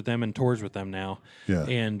records with them and tours with them now. Yeah.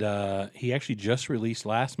 And he actually just released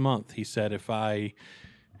last month. He said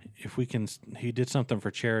he did something for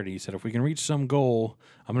charity. He said, if we can reach some goal,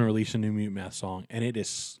 I'm going to release a new Mute Math song. And he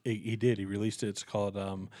did. He released it. It's called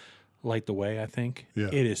Light the Way, I think. Yeah.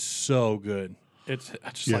 It is so good. It's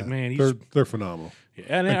just man, they're phenomenal. Yeah,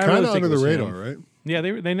 and kind of under the radar, right? Yeah,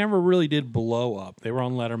 they never really did blow up. They were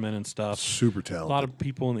on Letterman and stuff. Super talented. A lot of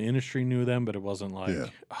people in the industry knew them, but it wasn't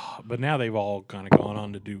but now they've all kind of gone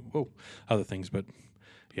on to do other things. But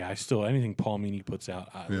yeah, anything Paul Meany puts out,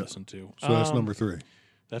 I listen to. So that's number 3.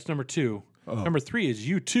 That's number 2. Number 3 is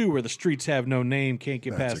U2, where the streets have no name. Can't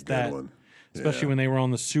get That's past a good that. one. Especially when they were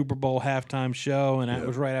on the Super Bowl halftime show, and that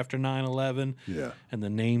was right after 9/11. Yeah. And the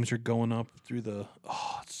names are going up through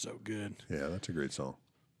it's so good. Yeah, that's a great song.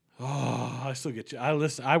 Oh, I still get you.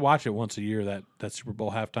 I watch it once a year, that Super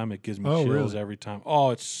Bowl halftime. It gives me chills really? every time. Oh,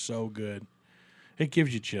 it's so good. It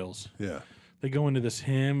gives you chills. Yeah. They go into this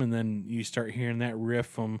hymn, and then you start hearing that riff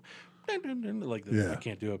from like Yeah. I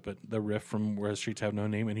can't do it, but the riff from Where the Streets Have No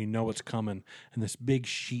Name, and you know it's coming, and this big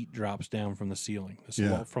sheet drops down from the ceiling,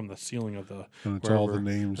 from the ceiling of the. And it's all the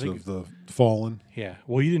wherever. names I think of the fallen. Yeah.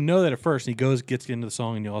 Well, you didn't know that at first. And he gets into the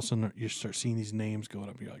song, and you all of a sudden you start seeing these names going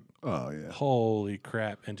up. You're like, Oh, yeah. holy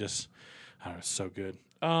crap. And just, I don't know, it's so good.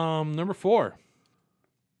 Number 4.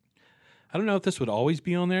 I don't know if this would always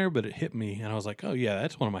be on there, but it hit me, and I was like, oh, yeah,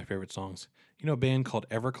 that's one of my favorite songs. You know a band called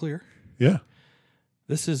Everclear? Yeah.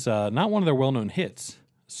 This is not one of their well-known hits.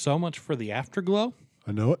 So Much for the Afterglow.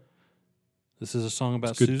 I know it. This is a song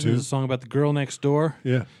about It's a good Susan. tune. This is a song about the girl next door.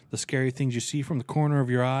 Yeah. The scary things you see from the corner of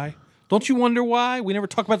your eye. Don't you wonder why? We never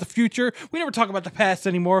talk about the future. We never talk about the past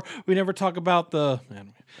anymore. We never talk about the...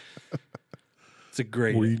 It's a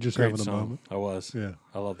great Were you just great having a song. moment? I was. Yeah.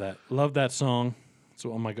 I love that. Love that song.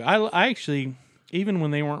 So, oh my God. I actually, even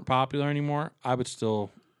when they weren't popular anymore, I would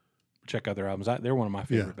still check out their albums. They're one of my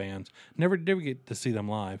favorite bands. Never get to see them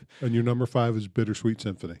live. And your number 5 is Bittersweet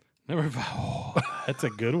Symphony. That's a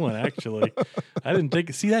good one, actually. I didn't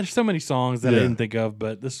think. See, there's so many songs that I didn't think of,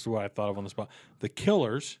 but this is what I thought of on the spot. The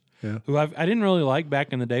Killers, who I didn't really like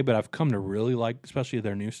back in the day, but I've come to really like, especially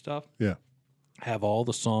their new stuff. Yeah. Have all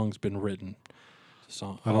the songs been written?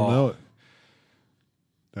 I don't know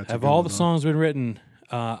it. Have all the songs been written?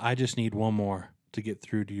 I just need one more to get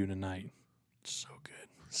through to you tonight. It's so good.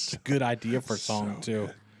 It's a good idea for a song, too.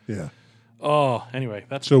 Good. Yeah. Oh, anyway.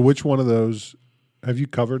 So which one of those, have you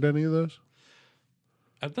covered any of those?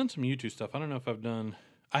 I've done some YouTube stuff. I don't know if I've done...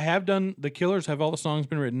 I have done The Killers, Have All the Songs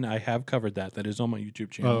Been Written? I have covered that. That is on my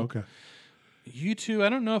YouTube channel. Oh, okay. YouTube, I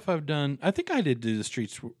don't know if I've done... I think I did do the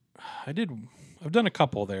Streets... I've done a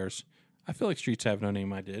couple of theirs. I feel like Streets Have No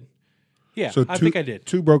Name I did. Yeah, So I think I did.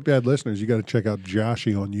 2 Broke Dad listeners, you got to check out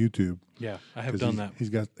Joshy on YouTube. Yeah, I have done that. He's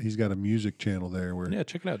got a music channel there where Yeah,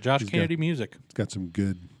 check it out. Josh Kennedy Music. It's got some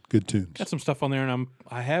good tunes. Got some stuff on there, and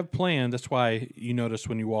I have planned. That's why you noticed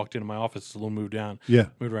when you walked into my office, it's a little moved down. Yeah.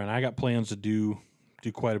 Moved around. I got plans to do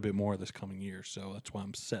quite a bit more this coming year, so that's why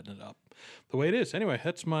I'm setting it up the way it is. Anyway,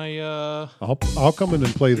 that's my... I'll come in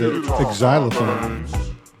and play the xylophone.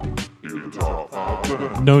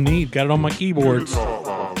 No need. Got it on my keyboards.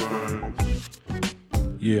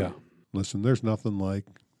 Yeah. Listen, there's nothing like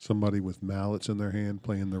somebody with mallets in their hand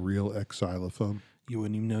playing the real xylophone. You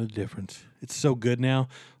wouldn't even know the difference. It's so good now.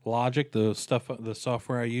 Logic, the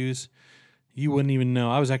software I use, you wouldn't even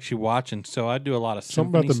know. I was actually watching, so I do a lot of Something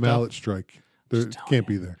about the stuff. mallet strike. There can't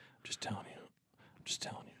be there. I'm just telling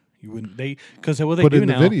you. You wouldn't. Because what they Put do in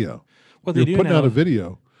the now. video. What they You're do putting now, out a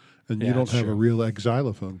video, and you Yeah, don't that's have a true. real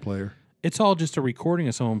xylophone player. It's all just a recording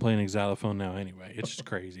of someone playing a xylophone now. Anyway, it's just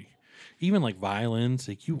crazy. Even like violins,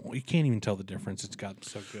 like you can't even tell the difference. It's gotten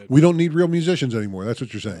so good. We don't need real musicians anymore. That's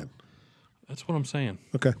what you're saying. That's what I'm saying.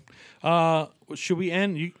 Okay. Should we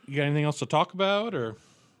end? You got anything else to talk about, or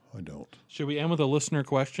I don't. should we end with a listener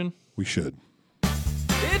question? We should.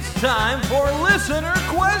 It's time for listener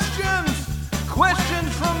questions.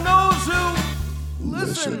 Questions from those who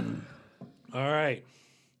listen. All right.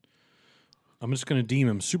 I'm just going to deem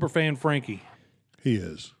him Superfan Frankie. He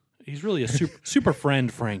is. He's really a super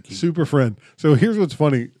friend Frankie. Super friend. So here's what's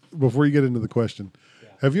funny before you get into the question.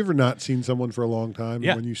 Have you ever not seen someone for a long time?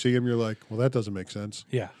 Yeah. And when you see him, you're like, well, that doesn't make sense.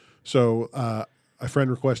 Yeah. So a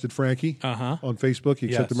friend requested Frankie on Facebook. He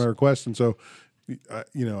accepted my request. And so,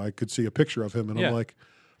 I could see a picture of him. And I'm like,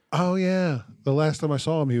 oh, yeah. The last time I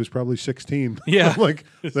saw him, he was probably 16. Yeah. I'm like,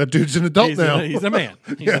 that dude's an adult now. He's a man.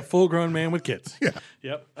 He's a full-grown man with kids. Yeah.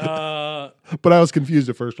 Yep. But I was confused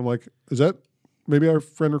at first. I'm like, is that maybe our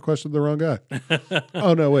friend requested the wrong guy?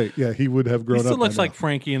 Oh, no, wait. Yeah, he would have grown He still up. looks by like now.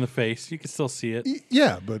 Frankie in the face. You can still see it.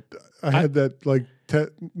 Yeah, but I had that like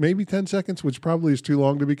maybe 10 seconds, which probably is too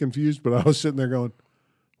long to be confused. But I was sitting there going,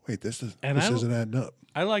 wait, this isn't adding up.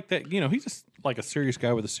 I like that. He's just like a serious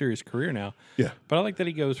guy with a serious career now. Yeah. But I like that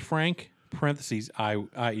he goes Frank, parentheses,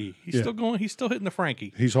 IE. He's still going. He's still hitting the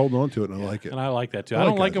Frankie. He's holding on to it, and I like it. And I like that, too. I I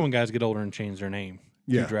don't like like it guys. when guys get older and change their name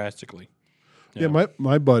too drastically. Yeah,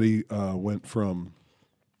 my buddy went from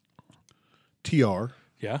TR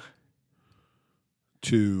Yeah.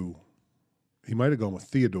 to, he might have gone with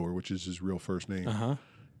Theodore, which is his real first name,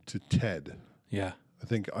 to Ted. Yeah. I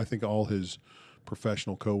think all his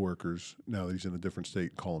professional coworkers, now that he's in a different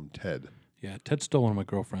state, call him Ted. Yeah. Ted stole one of my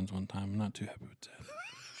girlfriends one time. I'm not too happy with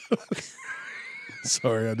Ted.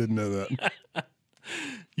 Sorry, I didn't know that.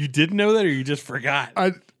 You did know that, or you just forgot?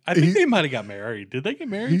 I think they might have got married. Did they get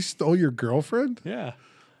married? He stole your girlfriend? Yeah.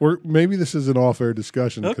 Or maybe this is an off-air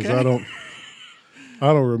discussion because Okay. I don't. I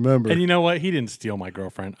don't remember. And you know what? He didn't steal my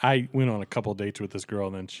girlfriend. I went on a couple dates with this girl,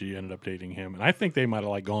 and then she ended up dating him. And I think they might have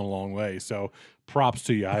like gone a long way. So props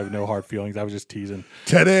to you. I have no hard feelings. I was just teasing.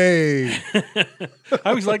 Today. I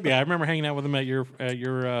always liked the guy. I remember hanging out with him at your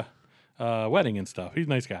wedding and stuff. He's a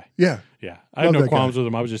nice guy. Yeah. Yeah. I have no qualms with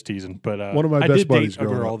him. I was just teasing. But one of my I best did buddies date a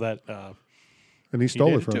girl growing that and he stole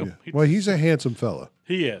did it from too. you. Well, he's a handsome fella,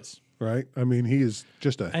 he is. right? I mean, he is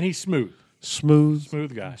just a And he's smooth.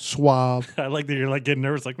 smooth Guy. suave, I like that you're like getting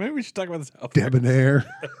nervous. Like, maybe we should talk about this out there. debonair.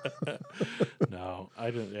 No,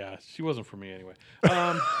 I didn't. Yeah, she wasn't for me anyway.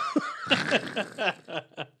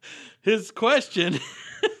 His question,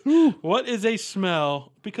 what is a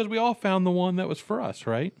smell? Because we all found the one that was for us,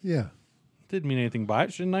 right? Yeah. Didn't mean anything by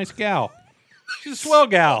it. She's a nice gal. She's a swell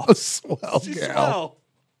gal. A swell She's gal. swell.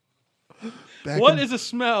 Back What in- is a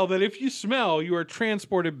smell that if you smell, you are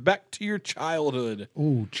transported back to your childhood?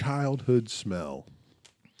 Ooh, childhood smell.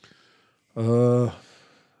 You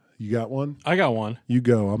got one? I got one. You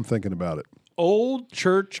go. I'm thinking about it. Old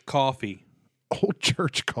church coffee. Old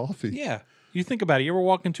church coffee. Yeah. You think about it. You ever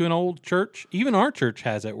walk into an old church? Even our church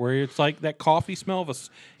has it, where it's like that coffee smell of it's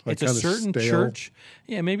a kinda certain stale. church.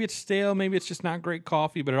 Yeah, maybe it's stale. Maybe it's just not great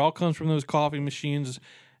coffee, but it all comes from those coffee machines.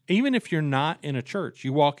 Even if you're not in a church,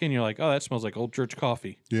 you walk in, you're like, oh, that smells like old church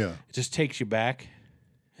coffee. Yeah. It just takes you back.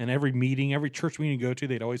 And every meeting, every church meeting you go to,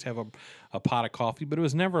 they'd always have a pot of coffee, but it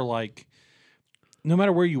was never like, no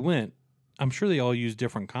matter where you went, I'm sure they all use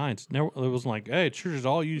different kinds. Never, it wasn't like, hey, churches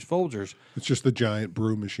all use Folgers. It's just the giant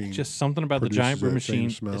brew machine. Just something about the Produces giant brew that same machine.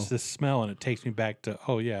 smell. It's this smell, and it takes me back to,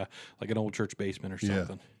 oh, yeah, like an old church basement or Yeah.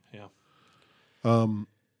 something. Yeah.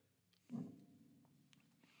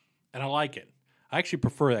 And I like it. I actually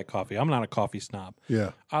prefer that coffee. I'm not a coffee snob.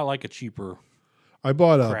 Yeah. I like a cheaper. I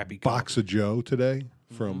bought a Crappy box of Joe today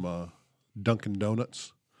from Dunkin'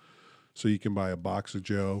 Donuts. So you can buy a box of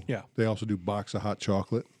Joe. Yeah. They also do box of hot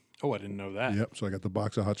chocolate. Oh, I didn't know that. Yep. So I got the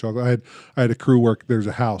box of hot chocolate. I had a crew work. There's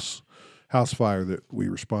a house fire that we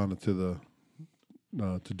responded to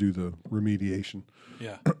to do the remediation.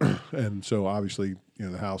 Yeah. And so obviously,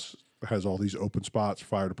 the house has all these open spots,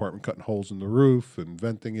 fire department cutting holes in the roof and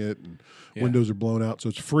venting it, and windows are blown out. So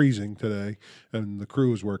it's freezing today, and the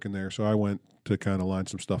crew was working there. So I went to kind of line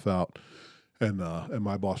some stuff out, and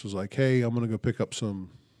my boss was like, hey, I'm going to go pick up some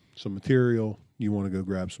material. You want to go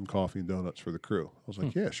grab some coffee and donuts for the crew? I was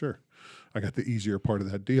like, yeah, sure. I got the easier part of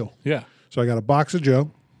that deal. Yeah. So I got a box of Joe,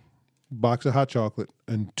 box of hot chocolate,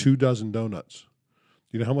 and 2 dozen donuts.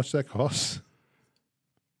 You know how much that costs?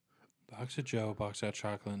 Box of Joe, box of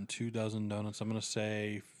chocolate, and 2 dozen donuts. I'm going to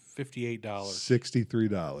say $58.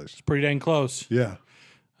 $63. Pretty dang close. Yeah.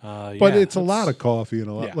 But But it's a lot of coffee and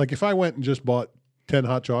a lot. Yeah. Like if I went and just bought 10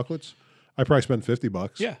 hot chocolates, I probably spend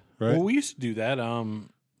 $50. Yeah. Right. Well, we used to do that.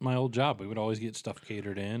 My old job, we would always get stuff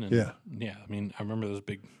catered in. And Yeah. Yeah. I mean, I remember those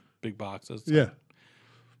big boxes. Yeah.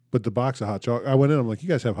 But the box of hot chocolate, I went in, I'm like, you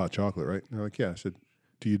guys have hot chocolate, right? And they're like, yeah. I said,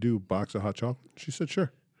 do you do a box of hot chocolate? She said,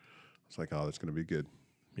 sure. I was like, oh, that's going to be good.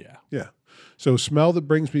 Yeah. Yeah. So smell that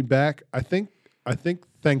brings me back, I think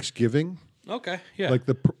Thanksgiving, Okay. Yeah. like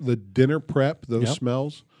the dinner prep, those Yep.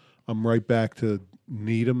 smells, I'm right back to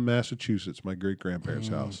Needham, Massachusetts, my great-grandparents'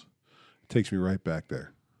 house. It takes me right back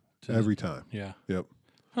there every time. yeah. Yep.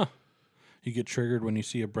 You get triggered when you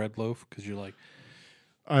see a bread loaf because you're like,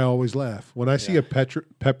 I always laugh. When I see a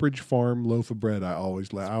Pepperidge Farm loaf of bread, I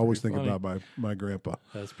always laugh. I always think funny. about my grandpa.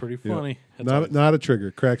 that's pretty Yeah. funny. That's Not a trigger.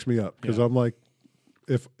 It cracks me up because Yeah. I'm like,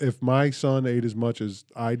 if my son ate as much as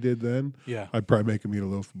I did then, Yeah. I'd probably make him eat a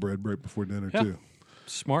loaf of bread right before dinner Yeah. too.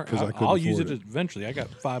 smart. 'Cause I couldn't I'll use afford it it. eventually. I got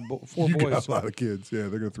 4 You boys. got a lot of kids. Yeah,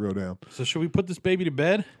 they're gonna throw down. So should we put this baby to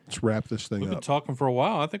bed? Let's wrap this thing We've been up. talking for a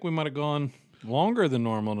while. I think we might have gone longer than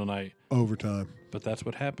normal tonight. Overtime. But that's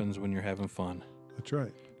what happens when you're having fun. That's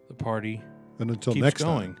right. The party And until keeps next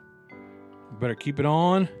going. time, You better keep it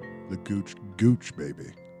on. the gooch,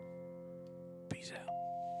 baby. Peace out.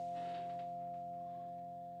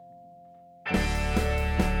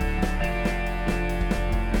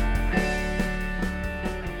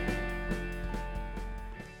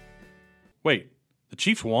 Wait, the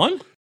Chiefs won?